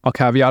 I'll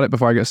caveat it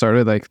before I get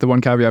started. Like the one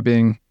caveat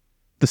being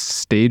the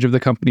stage of the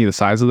company, the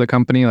size of the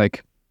company,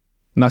 like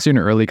unless you're an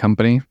early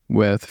company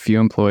with few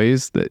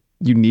employees that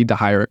you need to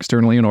hire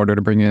externally in order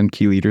to bring in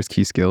key leaders,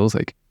 key skills,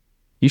 like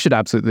you should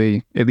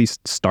absolutely at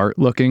least start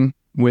looking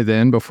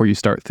within before you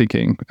start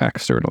thinking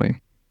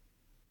externally.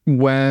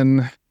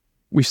 When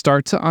we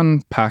start to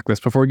unpack this,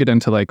 before we get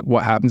into like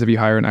what happens if you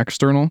hire an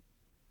external,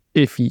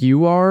 if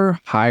you are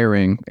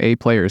hiring A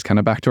players, kind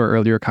of back to our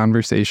earlier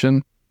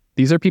conversation,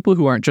 these are people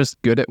who aren't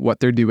just good at what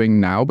they're doing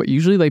now, but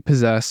usually they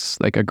possess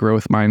like a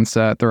growth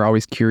mindset. They're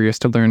always curious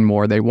to learn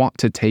more. They want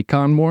to take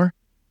on more.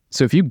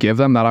 So if you give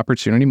them that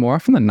opportunity, more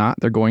often than not,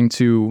 they're going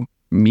to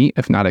meet,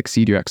 if not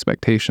exceed your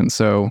expectations.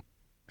 So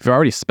if you've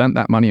already spent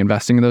that money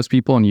investing in those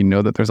people and you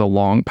know that there's a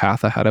long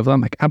path ahead of them,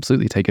 like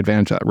absolutely take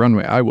advantage of that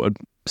runway. I would.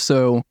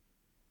 So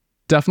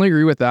definitely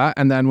agree with that.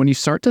 And then when you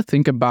start to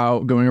think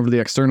about going over the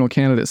external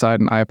candidate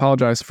side, and I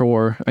apologize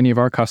for any of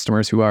our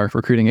customers who are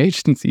recruiting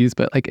agencies,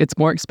 but like it's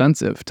more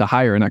expensive to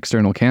hire an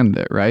external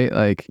candidate, right?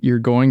 Like you're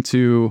going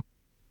to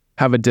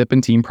have a dip in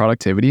team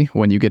productivity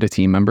when you get a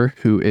team member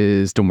who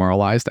is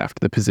demoralized after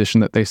the position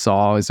that they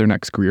saw as their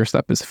next career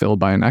step is filled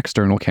by an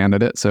external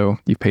candidate. So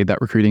you've paid that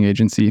recruiting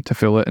agency to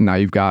fill it, and now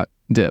you've got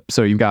dip.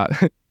 So you've got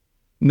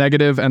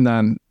negative, and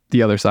then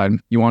the other side,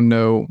 you want to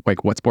know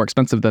like what's more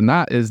expensive than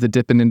that is the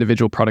dip in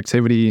individual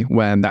productivity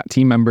when that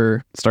team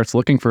member starts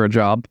looking for a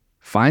job,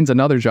 finds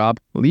another job,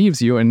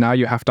 leaves you, and now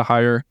you have to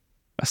hire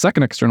a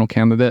second external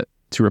candidate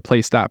to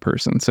replace that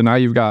person. So now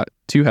you've got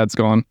two heads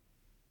gone.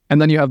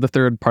 And then you have the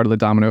third part of the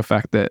domino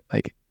effect that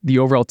like the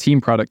overall team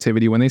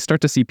productivity, when they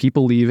start to see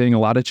people leaving, a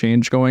lot of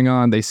change going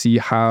on, they see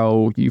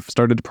how you've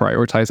started to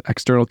prioritize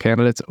external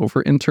candidates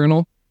over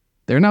internal.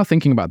 They're now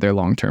thinking about their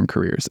long-term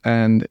careers,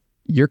 and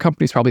your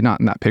company's probably not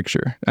in that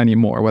picture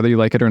anymore, whether you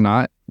like it or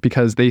not,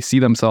 because they see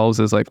themselves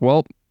as like,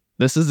 well,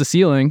 this is the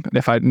ceiling.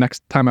 If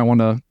next time I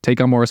want to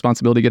take on more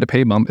responsibility, get a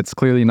pay bump, it's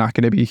clearly not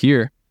going to be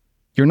here.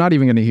 You're not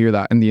even going to hear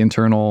that in the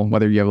internal,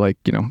 whether you have like,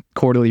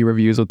 quarterly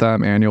reviews with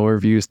them, annual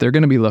reviews, they're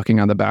going to be looking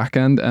on the back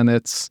end, and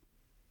it's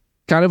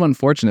kind of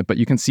unfortunate, but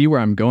you can see where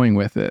I'm going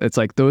with it. It's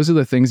like, those are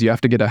the things you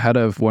have to get ahead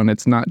of when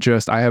it's not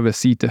just, I have a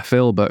seat to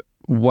fill, but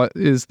what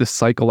is the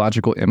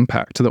psychological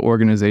impact to the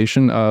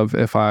organization of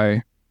if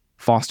I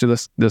foster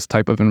this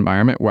type of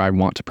environment where I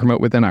want to promote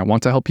within, I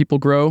want to help people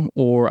grow,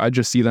 or I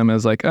just see them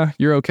as like,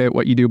 you're okay at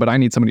what you do, but I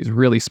need somebody who's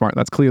really smart.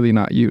 That's clearly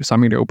not you. So I'm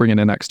going to go bring it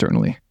in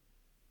externally.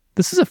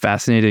 This is a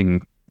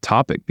fascinating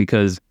topic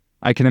because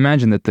I can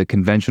imagine that the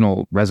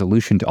conventional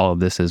resolution to all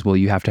of this is, well,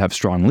 you have to have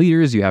strong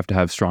leaders, you have to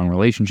have strong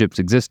relationships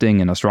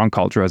existing and a strong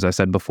culture, as I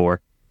said before.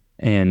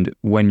 And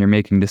when you're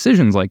making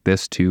decisions like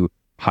this to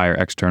hire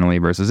externally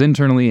versus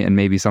internally, and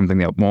maybe something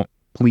that won't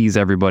please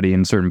everybody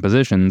in certain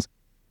positions,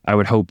 I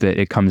would hope that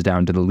it comes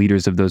down to the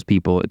leaders of those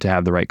people to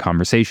have the right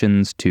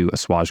conversations, to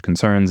assuage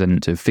concerns,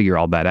 and to figure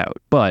all that out.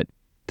 But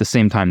at the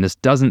same time, this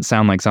doesn't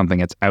sound like something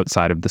that's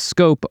outside of the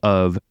scope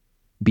of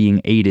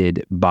being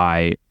aided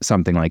by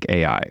something like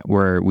AI,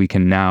 where we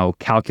can now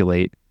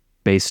calculate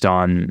based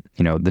on,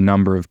 the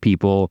number of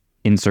people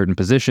in certain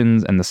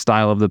positions and the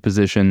style of the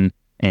position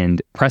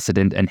and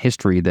precedent and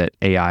history that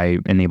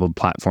AI-enabled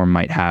platform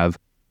might have,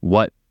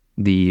 what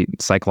the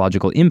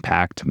psychological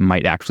impact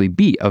might actually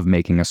be of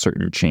making a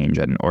certain change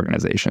at an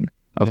organization.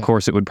 Of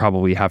course, it would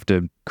probably have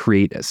to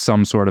create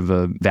some sort of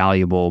a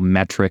valuable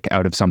metric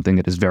out of something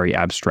that is very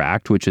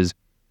abstract, which is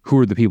who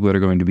are the people that are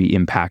going to be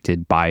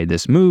impacted by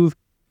this move,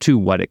 to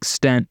what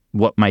extent,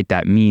 what might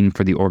that mean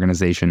for the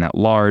organization at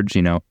large,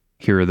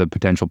 here are the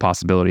potential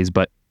possibilities.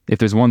 But if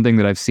there's one thing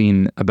that I've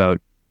seen about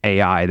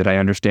AI that I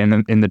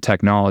understand in the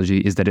technology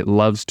is that it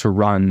loves to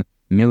run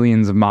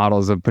millions of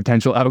models of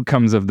potential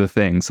outcomes of the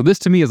thing. So this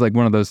to me is like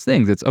one of those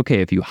things. It's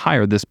okay, if you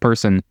hire this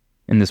person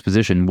in this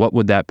position, what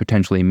would that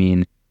potentially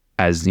mean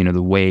as,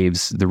 the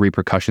waves, the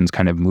repercussions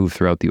kind of move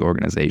throughout the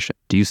organization?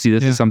 Do you see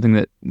this as something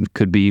that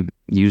could be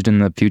used in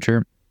the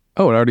future?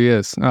 Oh, it already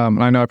is.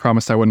 I know I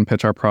promised I wouldn't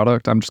pitch our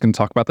product. I'm just going to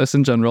talk about this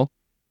in general.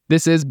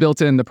 This is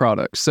built in the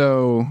product.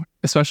 So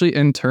especially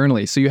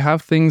internally. So you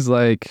have things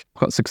like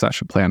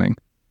succession planning.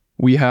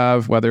 We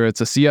have, whether it's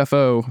a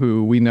CFO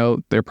who we know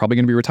they're probably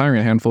going to be retiring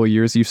in a handful of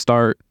years, you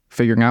start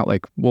figuring out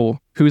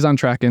who's on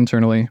track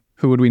internally?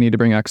 Who would we need to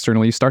bring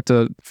externally? You start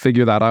to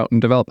figure that out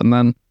and develop. And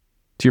then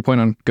to your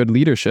point on good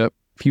leadership,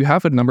 if you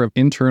have a number of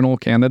internal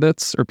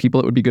candidates or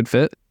people that would be good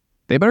fit,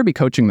 they better be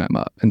coaching them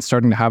up and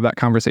starting to have that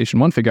conversation.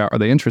 One, figure out, are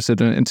they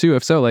interested in it? And two,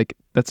 if so,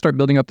 let's start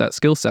building up that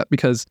skill set,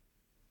 because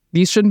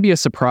these shouldn't be a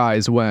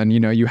surprise when,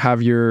 you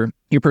have your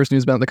person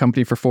who's been at the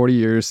company for 40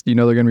 years, they're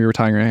going to be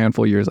retiring in a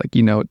handful of years,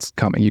 it's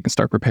coming, you can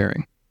start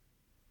preparing.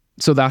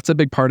 So that's a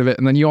big part of it.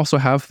 And then you also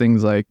have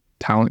things like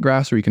talent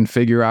graphs where you can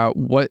figure out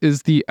what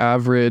is the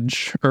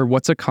average or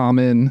what's a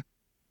common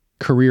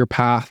career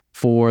path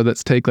for,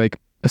 let's take a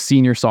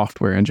senior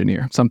software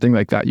engineer, something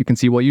like that. You can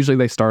see, usually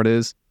they start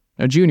as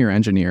a junior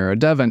engineer, a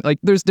dev,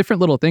 there's different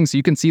little things. So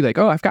you can see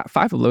I've got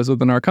 5 of those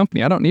within our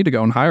company. I don't need to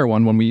go and hire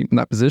one when we in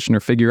that position or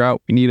figure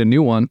out we need a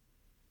new one.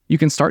 You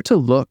can start to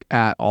look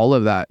at all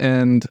of that,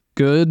 and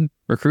good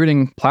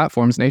recruiting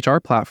platforms and HR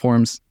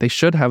platforms, they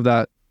should have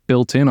that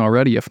built in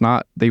already. If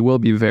not, they will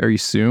be very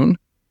soon.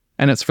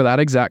 And it's for that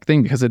exact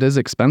thing, because it is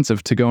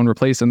expensive to go and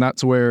replace. And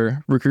that's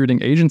where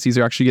recruiting agencies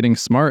are actually getting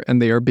smart,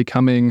 and they are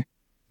becoming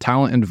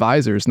talent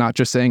advisors, not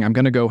just saying, I'm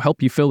going to go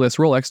help you fill this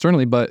role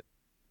externally, but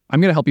I'm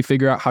going to help you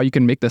figure out how you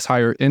can make this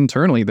hire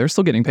internally. They're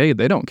still getting paid.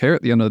 They don't care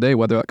at the end of the day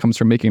whether that comes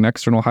from making an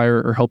external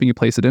hire or helping you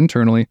place it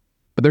internally,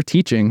 but they're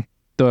teaching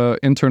the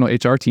internal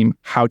HR team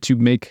how to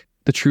make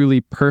the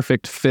truly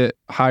perfect fit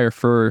hire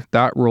for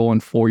that role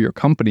and for your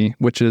company,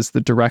 which is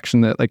the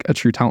direction that a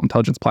true talent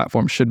intelligence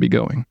platform should be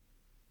going.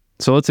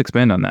 So let's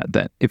expand on that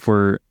then. If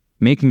we're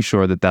making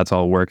sure that that's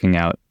all working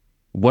out,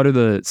 what are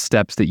the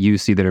steps that you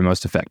see that are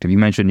most effective? You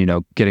mentioned,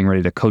 getting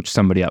ready to coach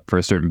somebody up for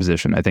a certain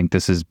position. I think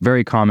this is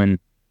very common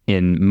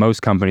in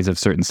most companies of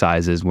certain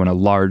sizes. When a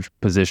large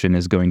position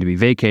is going to be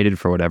vacated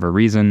for whatever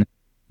reason,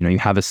 you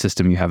have a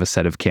system, you have a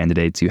set of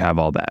candidates, you have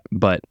all that.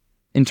 But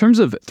in terms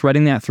of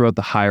threading that throughout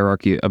the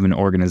hierarchy of an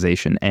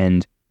organization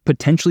and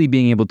potentially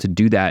being able to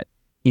do that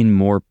in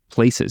more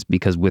places,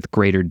 because with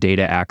greater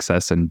data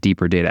access and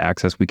deeper data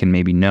access, we can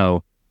maybe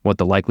know what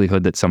the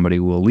likelihood that somebody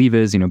will leave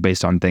is,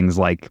 based on things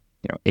like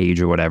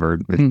age or whatever,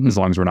 as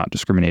long as we're not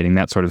discriminating,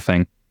 that sort of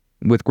thing.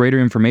 With greater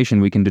information,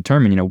 we can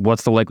determine,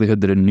 what's the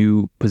likelihood that a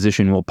new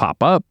position will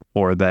pop up,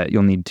 or that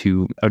you'll need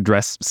to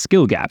address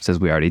skill gaps, as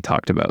we already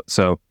talked about.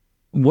 So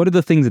what are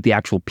the things that the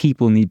actual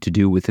people need to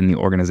do within the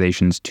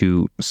organizations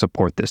to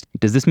support this?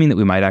 Does this mean that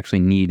we might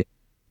actually need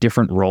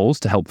different roles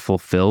to help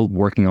fulfill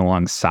working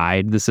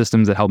alongside the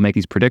systems that help make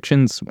these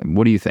predictions?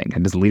 What do you think?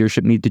 And does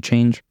leadership need to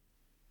change?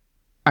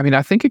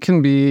 I think it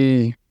can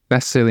be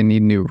necessarily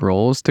need new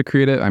roles to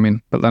create it.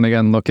 But then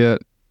again, look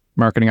at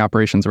marketing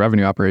operations,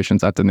 revenue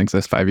operations. That didn't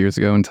exist 5 years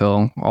ago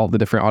until all the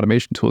different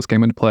automation tools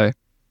came into play.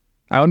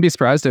 I wouldn't be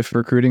surprised if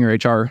recruiting or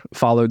HR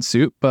followed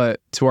suit, but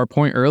to our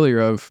point earlier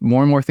of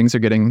more and more things are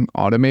getting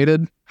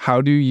automated,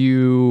 how do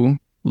you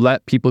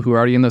let people who are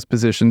already in those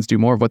positions do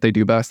more of what they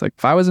do best?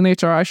 If I was in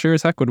HR, I sure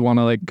as heck would want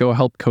to go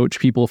help coach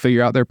people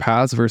figure out their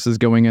paths versus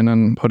going in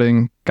and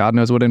putting God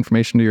knows what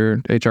information to your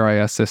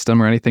HRIS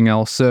system or anything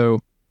else. So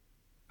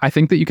I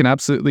think that you can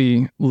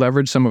absolutely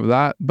leverage some of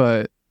that,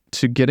 but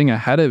to getting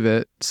ahead of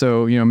it,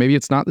 so maybe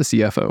it's not the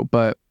CFO,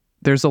 but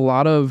there's a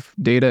lot of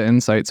data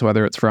insights,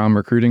 whether it's from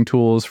recruiting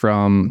tools,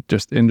 from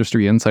just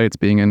industry insights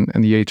being in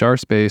the HR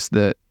space,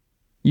 that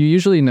you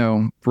usually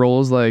know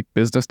roles like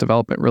business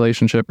development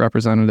relationship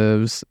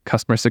representatives,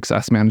 customer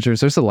success managers,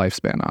 there's a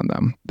lifespan on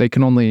them. They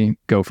can only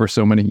go for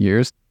so many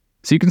years.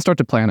 So you can start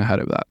to plan ahead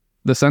of that.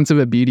 The sense of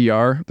a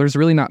BDR, there's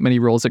really not many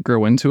roles that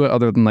grow into it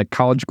other than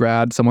college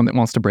grad, someone that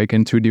wants to break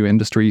into a new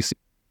industry.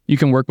 You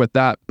can work with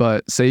that,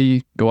 but say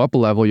you go up a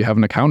level, you have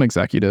an account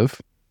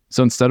executive.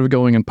 So instead of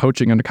going and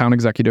poaching an account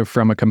executive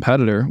from a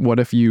competitor, what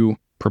if you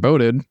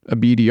promoted a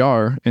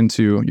BDR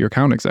into your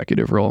account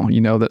executive role?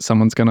 You know that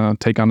someone's going to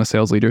take on a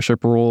sales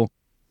leadership role.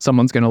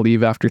 Someone's going to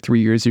leave after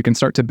 3 years. You can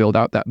start to build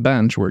out that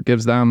bench where it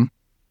gives them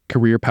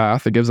career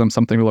path. It gives them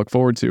something to look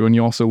forward to. And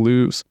you also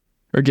lose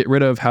or get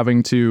rid of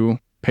having to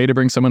pay to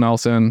bring someone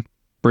else in,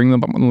 bring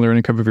them up on the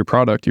learning curve of your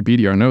product. Your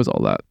BDR knows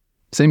all that.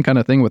 Same kind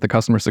of thing with the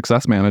customer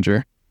success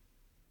manager.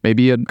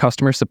 Maybe a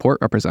customer support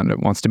representative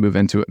wants to move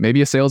into it.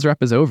 Maybe a sales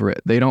rep is over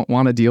it. They don't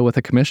want to deal with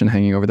a commission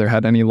hanging over their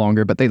head any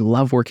longer, but they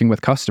love working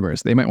with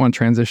customers. They might want to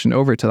transition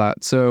over to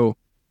that. So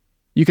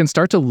you can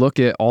start to look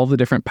at all the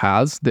different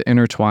paths that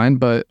intertwine,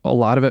 but a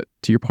lot of it,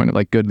 to your point of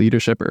like good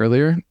leadership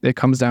earlier, it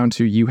comes down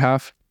to you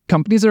have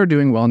companies that are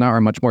doing well now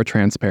are much more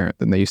transparent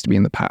than they used to be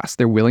in the past.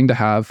 They're willing to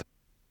have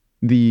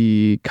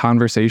the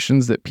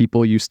conversations that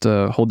people used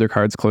to hold their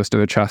cards close to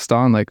their chest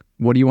on. Like,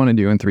 what do you want to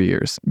do in 3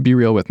 years? Be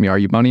real with me. Are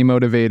you money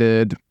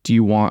motivated? Do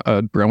you want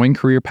a growing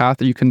career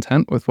path? Are you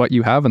content with what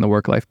you have in the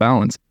work-life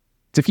balance?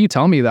 So if you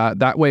tell me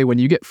that way, when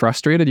you get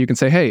frustrated, you can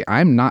say, hey,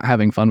 I'm not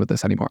having fun with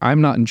this anymore. I'm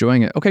not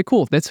enjoying it. Okay,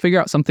 cool. Let's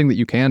figure out something that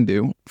you can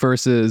do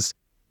versus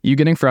you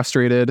getting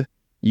frustrated,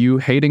 you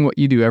hating what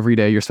you do every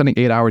day. You're spending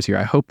 8 hours here.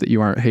 I hope that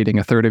you aren't hating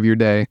a third of your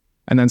day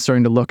and then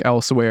starting to look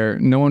elsewhere.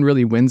 No one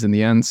really wins in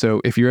the end. So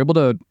if you're able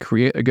to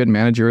create a good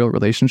managerial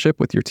relationship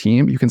with your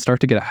team, you can start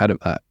to get ahead of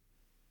that.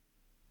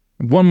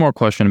 One more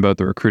question about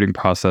the recruiting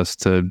process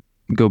to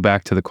go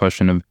back to the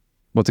question of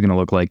what's it going to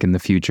look like in the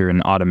future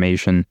and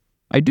automation.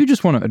 I do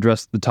just want to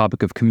address the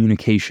topic of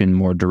communication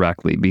more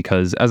directly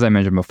because, as I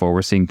mentioned before,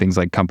 we're seeing things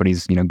like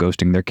companies,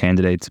 ghosting their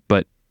candidates.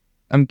 But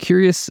I'm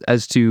curious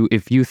as to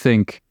if you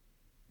think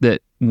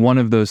that one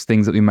of those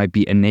things that we might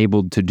be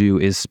enabled to do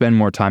is spend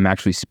more time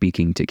actually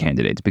speaking to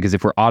candidates. Because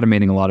if we're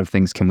automating a lot of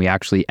things, can we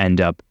actually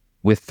end up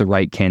with the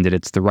right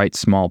candidates, the right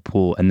small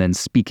pool, and then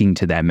speaking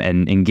to them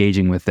and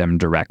engaging with them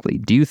directly?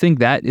 Do you think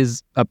that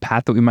is a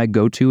path that we might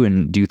go to?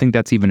 And do you think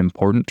that's even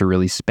important to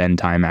really spend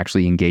time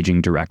actually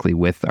engaging directly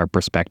with our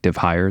prospective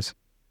hires?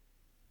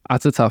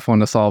 That's a tough one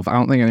to solve. I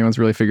don't think anyone's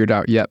really figured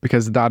out yet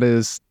because that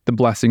is the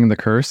blessing and the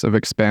curse of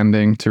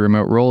expanding to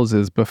remote roles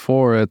is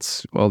before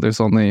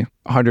there's only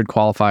 100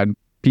 qualified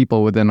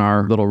people within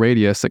our little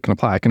radius that can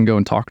apply. I can go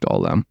and talk to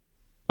all of them.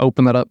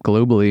 Open that up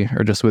globally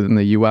or just within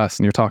the US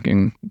and you're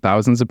talking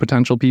thousands of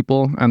potential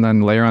people, and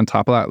then layer on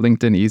top of that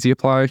LinkedIn Easy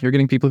Apply, you're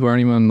getting people who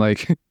aren't even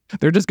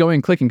they're just going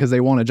and clicking because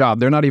they want a job.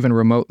 They're not even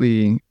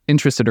remotely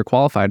interested or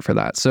qualified for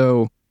that.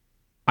 So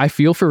I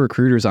feel for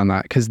recruiters on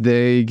that because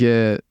they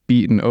get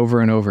beaten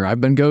over and over.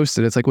 I've been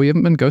ghosted. It's like, well, you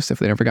haven't been ghosted if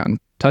they never got in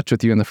touch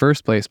with you in the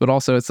first place. But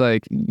also it's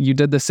like you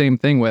did the same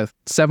thing with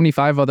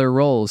 75 other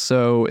roles.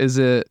 So is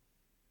it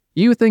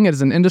you think it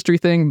is an industry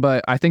thing?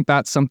 But I think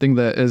that's something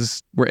that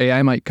is where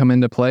AI might come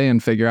into play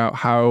and figure out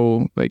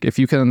how, if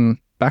you can,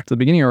 back to the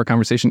beginning of our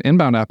conversation,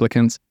 inbound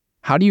applicants,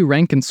 how do you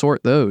rank and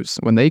sort those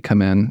when they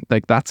come in?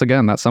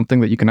 That's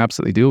something that you can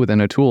absolutely do within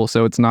a tool.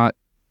 So it's not,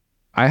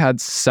 I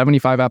had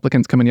 75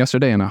 applicants come in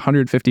yesterday and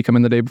 150 come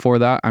in the day before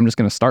that. I'm just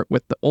going to start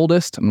with the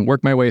oldest and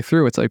work my way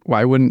through. It's like,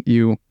 why wouldn't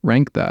you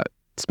rank that?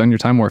 Spend your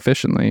time more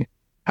efficiently,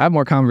 have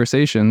more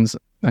conversations,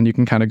 and you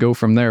can kind of go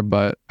from there.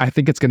 But I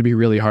think it's going to be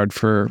really hard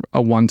for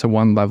a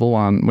one-to-one level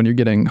on when you're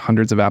getting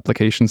hundreds of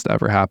applications to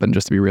ever happen,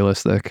 just to be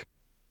realistic.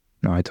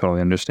 No, I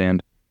totally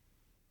understand.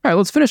 All right,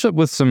 let's finish up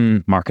with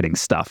some marketing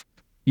stuff.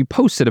 You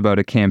posted about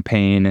a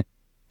campaign a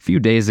few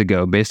days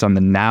ago based on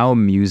the Now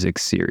Music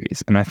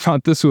series, and I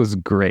thought this was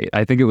great.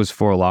 I think it was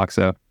for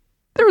Loxo.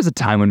 There was a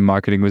time when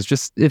marketing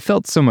was it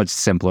felt so much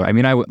simpler. I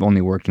mean, I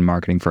only worked in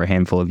marketing for a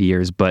handful of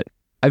years, but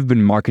I've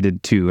been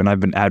marketed to and I've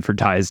been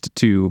advertised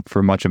to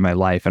for much of my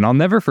life. And I'll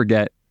never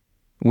forget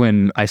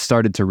when I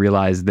started to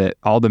realize that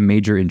all the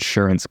major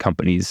insurance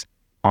companies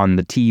on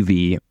the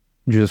TV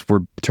just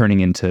were turning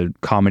into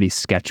comedy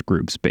sketch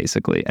groups,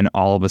 basically. And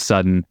all of a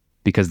sudden,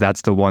 because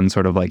that's the one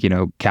sort of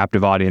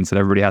captive audience that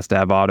everybody has to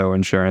have auto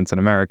insurance in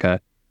America,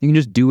 you can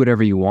just do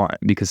whatever you want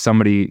because you're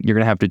going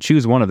to have to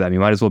choose one of them. You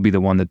might as well be the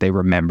one that they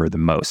remember the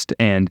most.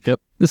 And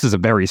This is a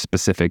very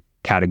specific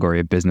category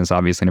of business,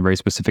 obviously, and a very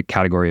specific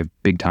category of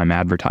big time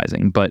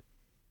advertising. But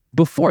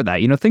before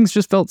that, things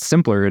just felt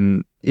simpler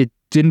and it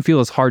didn't feel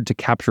as hard to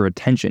capture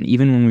attention,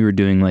 even when we were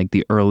doing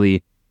the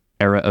early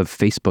era of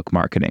Facebook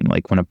marketing,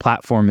 when a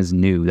platform is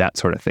new, that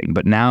sort of thing.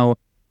 But now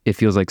it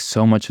feels like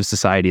so much of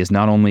society is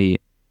not only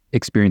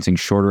experiencing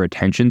shorter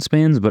attention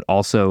spans, but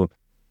also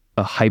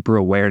a hyper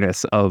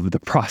awareness of the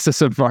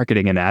process of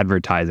marketing and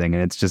advertising.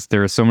 And it's just,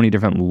 there are so many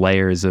different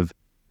layers of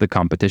the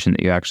competition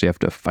that you actually have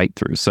to fight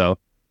through. So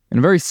in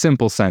a very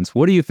simple sense,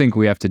 what do you think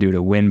we have to do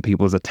to win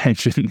people's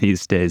attention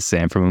these days,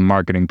 Sam, from a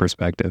marketing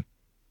perspective?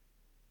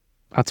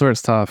 That's where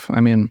it's tough.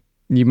 I mean,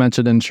 you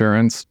mentioned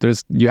insurance.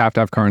 You have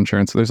to have car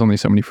insurance. So there's only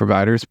so many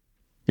providers.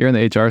 You're in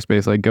the HR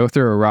space, go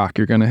through a rock,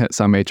 you're going to hit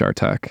some HR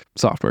tech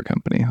software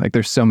company.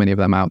 There's so many of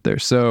them out there.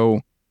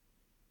 So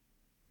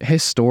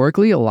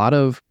historically, a lot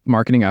of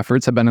marketing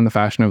efforts have been in the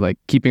fashion of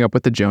keeping up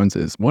with the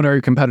Joneses. What are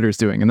your competitors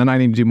doing? And then I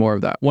need to do more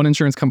of that. One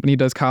insurance company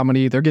does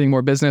comedy. They're getting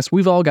more business.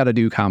 We've all got to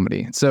do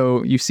comedy.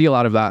 So you see a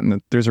lot of that.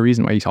 And there's a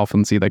reason why you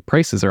often see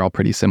prices are all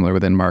pretty similar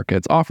within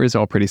markets. Offers are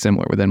all pretty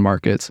similar within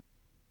markets.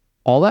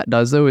 All that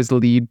does, though, is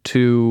lead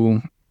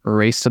to a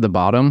race to the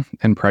bottom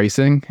in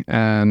pricing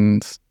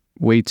and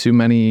way too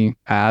many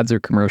ads or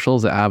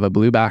commercials that have a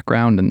blue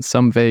background and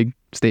some vague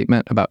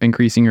statement about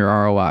increasing your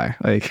ROI.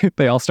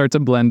 They all start to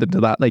blend into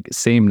that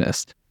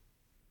sameness.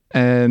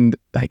 And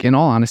like, in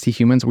all honesty,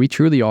 humans, we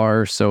truly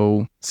are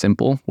so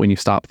simple when you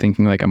stop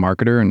thinking like a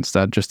marketer,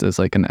 instead just as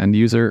like an end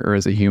user or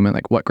as a human.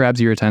 Like, what grabs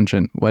your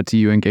attention? What do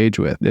you engage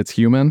with? It's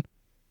human.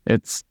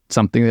 It's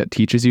something that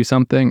teaches you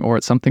something, or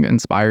it's something that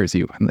inspires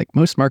you. And like,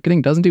 most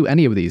marketing doesn't do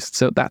any of these.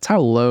 So that's how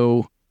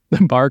low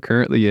the bar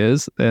currently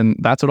is. And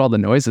that's what all the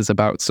noise is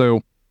about.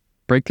 So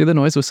break through the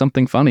noise with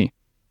something funny.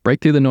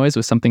 Break through the noise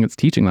with something that's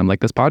teaching them, like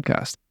this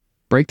podcast.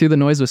 Break through the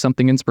noise with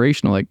something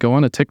inspirational, like go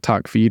on a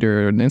TikTok feed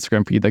or an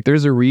Instagram feed. Like,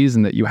 there's a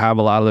reason that you have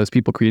a lot of those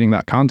people creating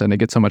that content. It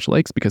gets so much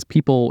likes because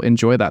people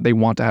enjoy that. They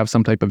want to have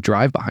some type of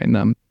drive behind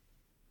them.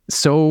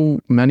 So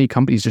many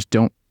companies just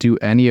don't do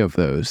any of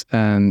those.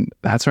 And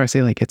that's where I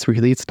say, like, it's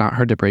not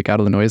hard to break out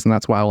of the noise. And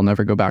that's why I will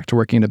never go back to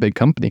working in a big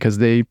company, because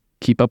they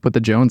keep up with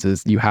the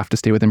Joneses. You have to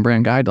stay within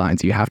brand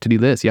guidelines. You have to do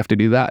this. You have to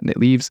do that. And it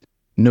leaves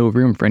no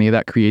room for any of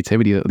that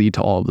creativity that lead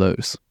to all of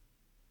those.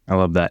 I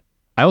love that.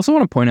 I also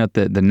want to point out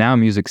that the Now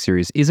Music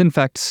series is in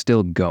fact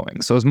still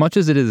going. So as much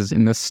as it is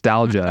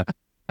nostalgia,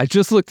 I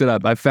just looked it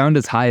up. I found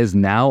as high as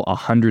now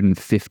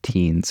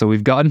 115. So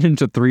we've gotten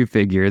into 3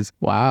 figures.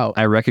 Wow.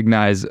 I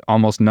recognize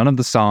almost none of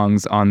the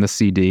songs on the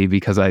CD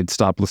because I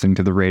stopped listening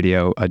to the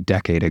radio a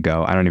decade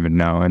ago. I don't even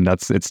know. And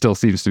it still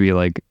seems to be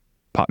like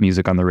pop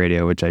music on the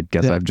radio, which I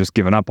guess I've just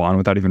given up on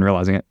without even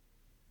realizing it.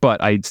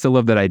 But I still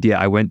love that idea.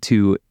 I went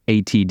to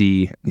ATD,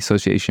 the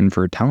Association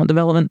for Talent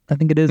Development, I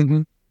think it is,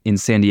 in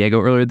San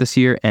Diego earlier this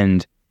year.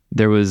 And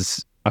there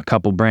was a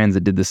couple brands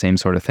that did the same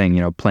sort of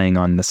thing, playing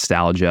on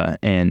nostalgia,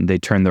 and they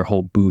turned their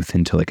whole booth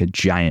into like a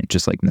giant,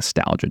 just like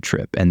nostalgia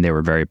trip. And they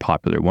were very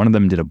popular. One of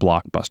them did a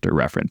Blockbuster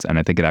reference, and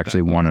I think it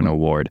actually won an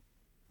award.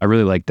 I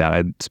really like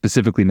that.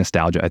 Specifically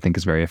nostalgia, I think,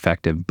 is very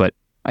effective. But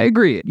I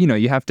agree,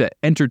 you have to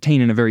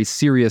entertain in a very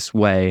serious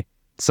way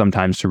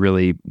sometimes to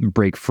really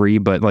break free.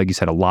 But like you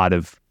said, a lot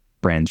of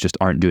brands just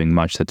aren't doing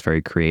much that's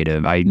very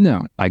creative. I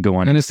go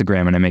on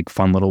Instagram and I make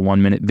fun little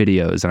 1-minute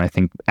videos, and I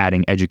think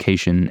adding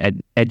education,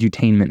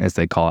 edutainment as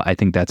they call it, I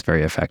think that's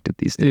very effective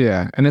these days.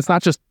 Yeah, and it's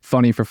not just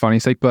funny for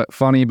funny's sake, but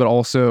funny, but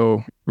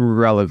also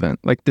relevant.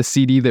 Like the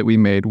CD that we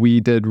made,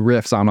 we did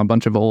riffs on a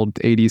bunch of old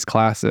 80s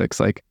classics,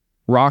 like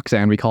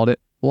Roxanne, we called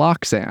it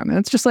Loxanne. And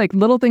it's just like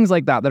little things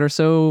like that are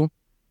so,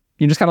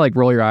 you just kind of like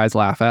roll your eyes,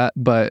 laugh at,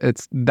 but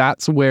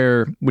that's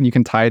where, when you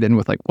can tie it in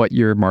with like what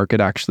your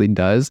market actually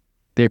does,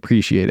 they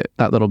appreciate it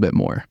that little bit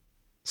more.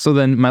 So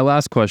then my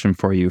last question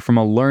for you, from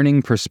a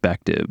learning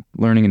perspective,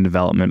 learning and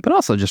development, but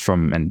also just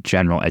from a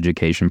general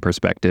education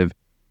perspective,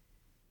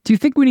 do you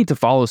think we need to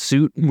follow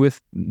suit with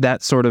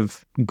that sort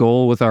of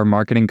goal with our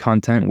marketing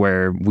content,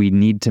 where we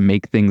need to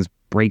make things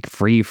break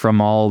free from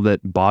all that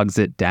bogs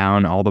it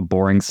down, all the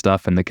boring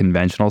stuff and the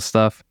conventional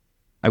stuff?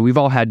 We've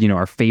all had,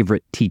 our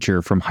favorite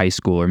teacher from high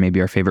school, or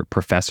maybe our favorite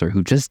professor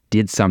who just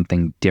did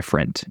something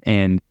different.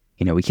 And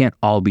we can't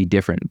all be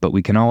different, but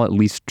we can all at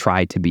least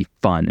try to be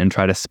fun and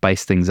try to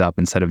spice things up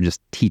instead of just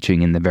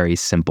teaching in the very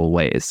simple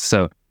ways.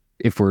 So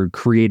if we're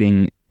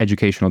creating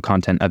educational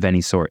content of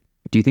any sort,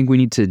 do you think we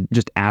need to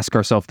just ask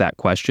ourselves that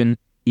question?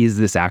 Is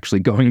this actually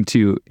going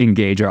to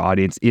engage our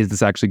audience? Is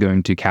this actually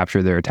going to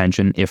capture their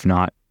attention? If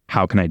not,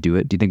 how can I do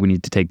it? Do you think we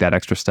need to take that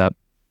extra step?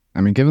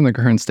 I mean, given the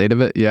current state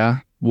of it, yeah.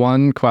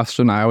 One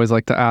question I always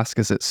like to ask,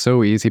 is it's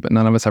so easy, but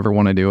none of us ever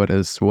want to do it,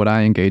 is, would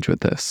I engage with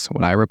this?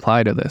 Would I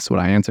reply to this? Would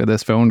I answer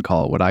this phone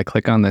call? Would I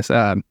click on this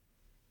ad?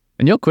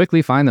 And you'll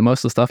quickly find that most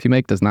of the stuff you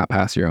make does not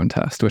pass your own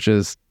test,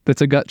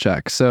 it's a gut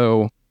check.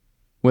 So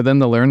within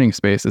the learning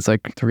space, it's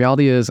like, the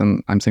reality is,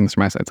 and I'm saying this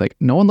from my side, it's like,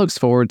 no one looks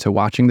forward to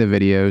watching the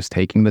videos,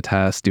 taking the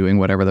test, doing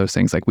whatever those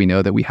things, like we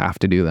know that we have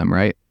to do them,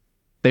 right?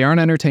 They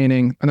aren't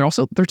entertaining,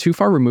 and they're too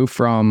far removed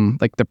from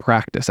like the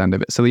practice end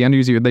of it. So the end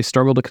user, they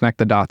struggle to connect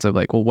the dots of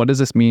like, well, what does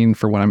this mean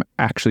for what I'm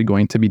actually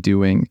going to be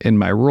doing in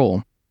my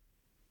role?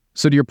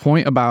 So to your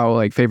point about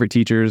like favorite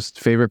teachers,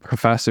 favorite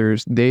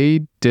professors,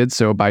 they did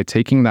so by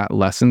taking that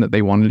lesson that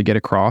they wanted to get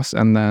across,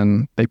 and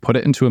then they put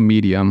it into a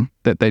medium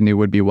that they knew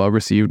would be well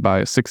received by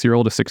a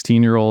 6-year-old, a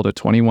 16-year-old, a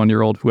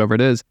 21-year-old, whoever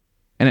it is.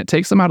 And it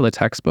takes them out of the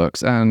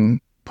textbooks and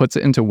puts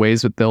it into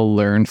ways that they'll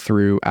learn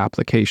through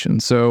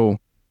application. So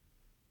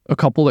a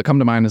couple that come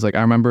to mind is like,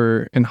 I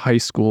remember in high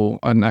school,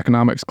 an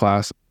economics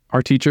class,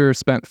 our teacher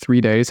spent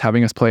 3 days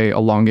having us play a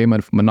long game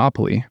of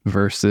Monopoly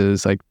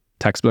versus like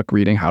textbook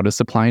reading, how does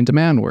supply and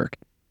demand work?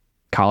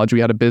 College, we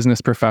had a business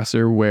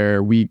professor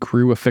where we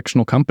grew a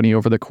fictional company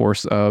over the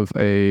course of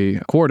a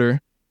quarter,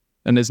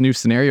 and as new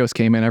scenarios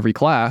came in every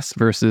class,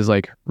 versus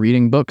like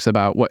reading books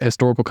about what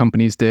historical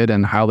companies did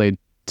and how they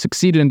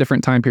succeeded in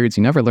different time periods.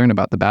 You never learn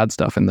about the bad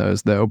stuff in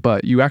those though,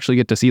 but you actually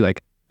get to see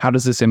like, how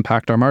does this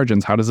impact our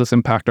margins? How does this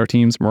impact our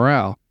team's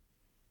morale?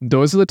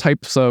 Those are the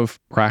types of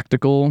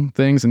practical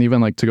things. And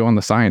even like to go on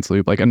the science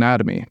loop, like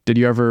anatomy.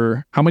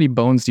 How many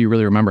bones do you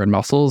really remember in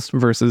muscles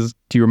versus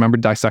do you remember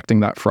dissecting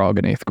that frog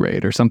in 8th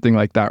grade or something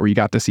like that, where you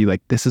got to see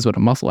like, this is what a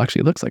muscle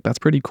actually looks like. That's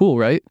pretty cool,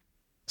 right?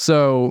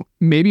 So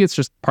maybe it's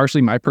just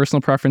partially my personal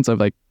preference of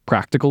like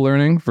practical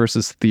learning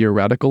versus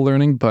theoretical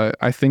learning. But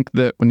I think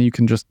that when you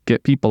can just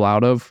get people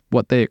out of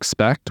what they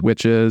expect,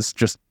 which is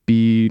just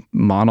be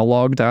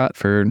monologued at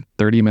for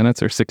 30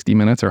 minutes or 60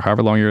 minutes or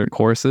however long your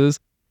course is,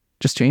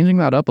 just changing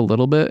that up a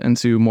little bit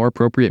into more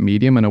appropriate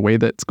medium in a way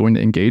that's going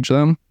to engage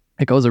them,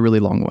 it goes a really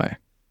long way.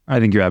 I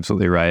think you're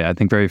absolutely right. I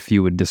think very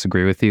few would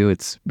disagree with you.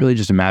 It's really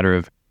just a matter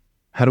of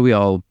how do we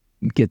all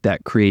get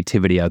that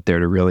creativity out there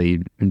to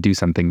really do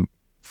something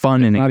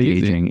fun and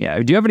engaging. Easy. Yeah.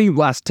 Do you have any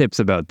last tips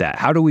about that?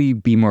 How do we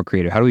be more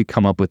creative? How do we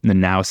come up with the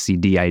Now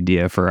CD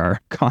idea for our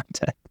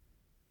content?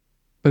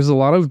 There's a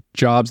lot of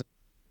jobs.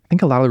 I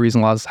think a lot of the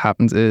reason a lot of this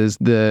happens is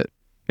that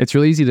it's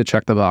really easy to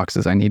check the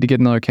boxes. I need to get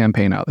another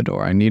campaign out the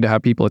door. I need to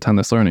have people attend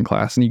this learning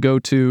class. And you go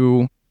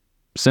to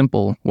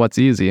simple, what's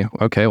easy?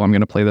 Okay, well, I'm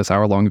going to play this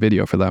hour-long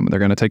video for them. They're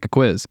going to take a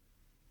quiz.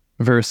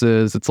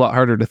 Versus it's a lot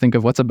harder to think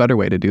of what's a better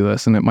way to do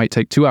this. And it might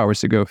take 2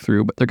 hours to go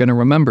through, but they're going to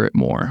remember it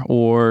more.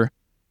 Or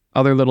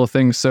other little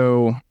things.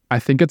 So I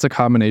think it's a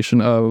combination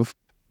of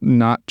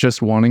not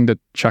just wanting to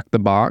check the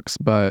box,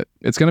 but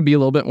it's going to be a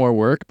little bit more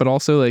work, but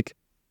also like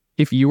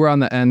if you were on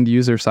the end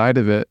user side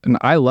of it, and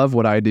I love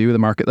what I do, the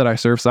market that I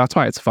serve, so that's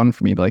why it's fun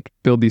for me to like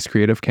build these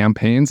creative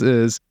campaigns,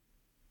 is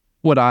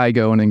what I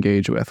go and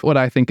engage with, what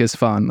I think is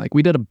fun. Like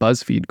we did a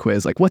BuzzFeed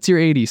quiz, like what's your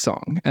 80s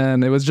song?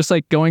 And it was just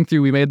like going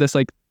through, we made this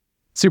like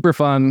super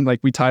fun, like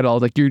we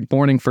titled, like your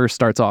morning first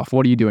starts off.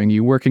 What are you doing? Are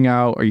you working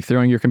out? Are you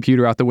throwing your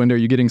computer out the window? Are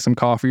you getting some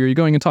coffee? Are you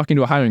going and talking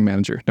to a hiring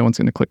manager? No one's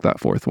going to click that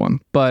fourth one.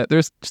 But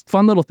there's just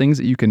fun little things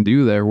that you can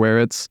do there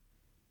where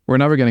we're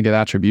never going to get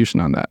attribution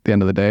on that at the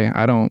end of the day.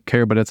 I don't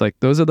care, but it's like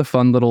those are the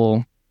fun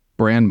little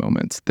brand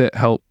moments that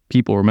help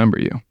people remember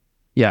you.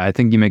 Yeah, I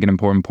think you make an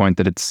important point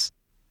that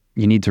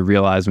you need to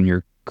realize when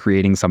you're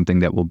creating something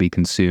that will be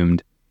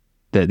consumed,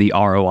 that the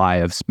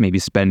ROI of maybe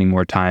spending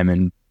more time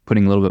and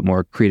putting a little bit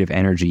more creative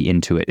energy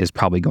into it is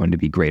probably going to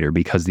be greater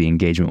because the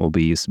engagement will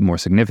be more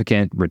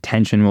significant,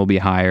 retention will be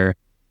higher.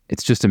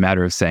 It's just a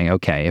matter of saying,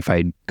 okay, if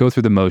I go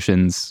through the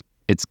motions,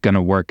 it's going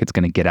to work, it's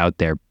going to get out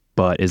there,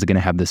 but is it going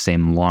to have the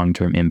same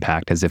long-term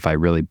impact as if I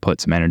really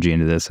put some energy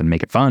into this and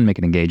make it fun, make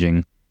it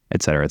engaging,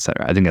 et cetera, et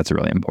cetera. I think that's a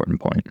really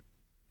important point.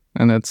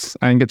 And I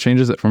think it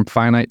changes it from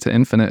finite to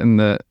infinite in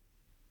that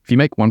if you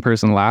make one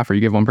person laugh or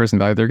you give one person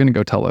value, they're going to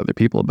go tell other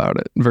people about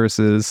it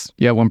versus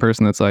you have one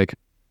person that's like,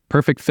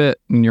 perfect fit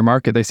in your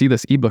market. They see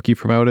this ebook you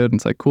promoted and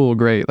it's like, cool,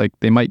 great. Like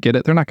they might get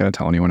it. They're not going to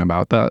tell anyone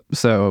about that.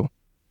 So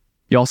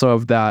you also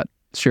have that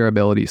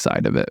shareability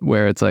side of it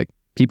where it's like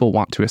people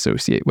want to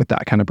associate with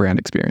that kind of brand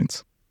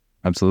experience.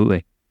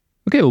 Absolutely.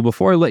 Okay. Well,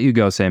 before I let you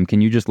go, Sam,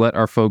 can you just let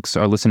our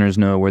listeners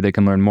know where they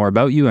can learn more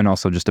about you and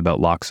also just about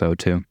Loxo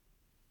too?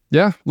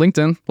 Yeah.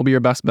 LinkedIn will be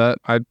your best bet.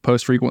 I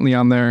post frequently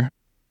on there.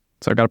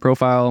 So I've got a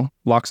profile,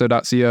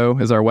 loxo.co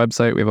is our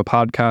website. We have a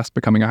podcast,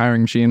 Becoming a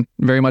Hiring Machine,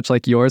 very much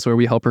like yours, where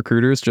we help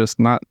recruiters just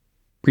not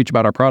preach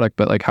about our product,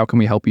 but like how can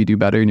we help you do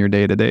better in your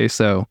day-to-day?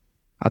 So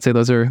I'd say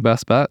those are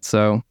best bets.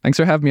 So thanks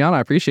for having me on. I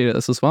appreciate it.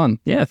 This was fun.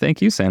 Yeah,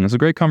 thank you, Sam. This was a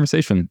great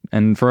conversation.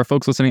 And for our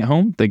folks listening at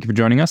home, thank you for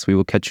joining us. We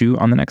will catch you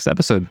on the next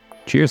episode.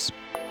 Cheers.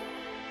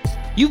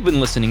 You've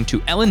been listening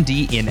to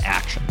L&D in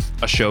Action,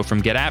 a show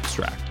from Get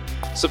Abstract.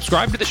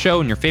 Subscribe to the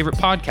show in your favorite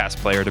podcast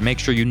player to make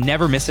sure you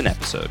never miss an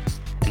episode.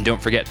 And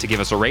don't forget to give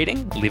us a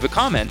rating, leave a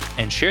comment,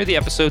 and share the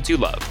episodes you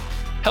love.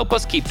 Help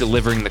us keep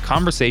delivering the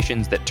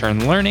conversations that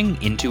turn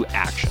learning into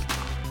action.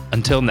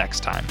 Until next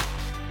time.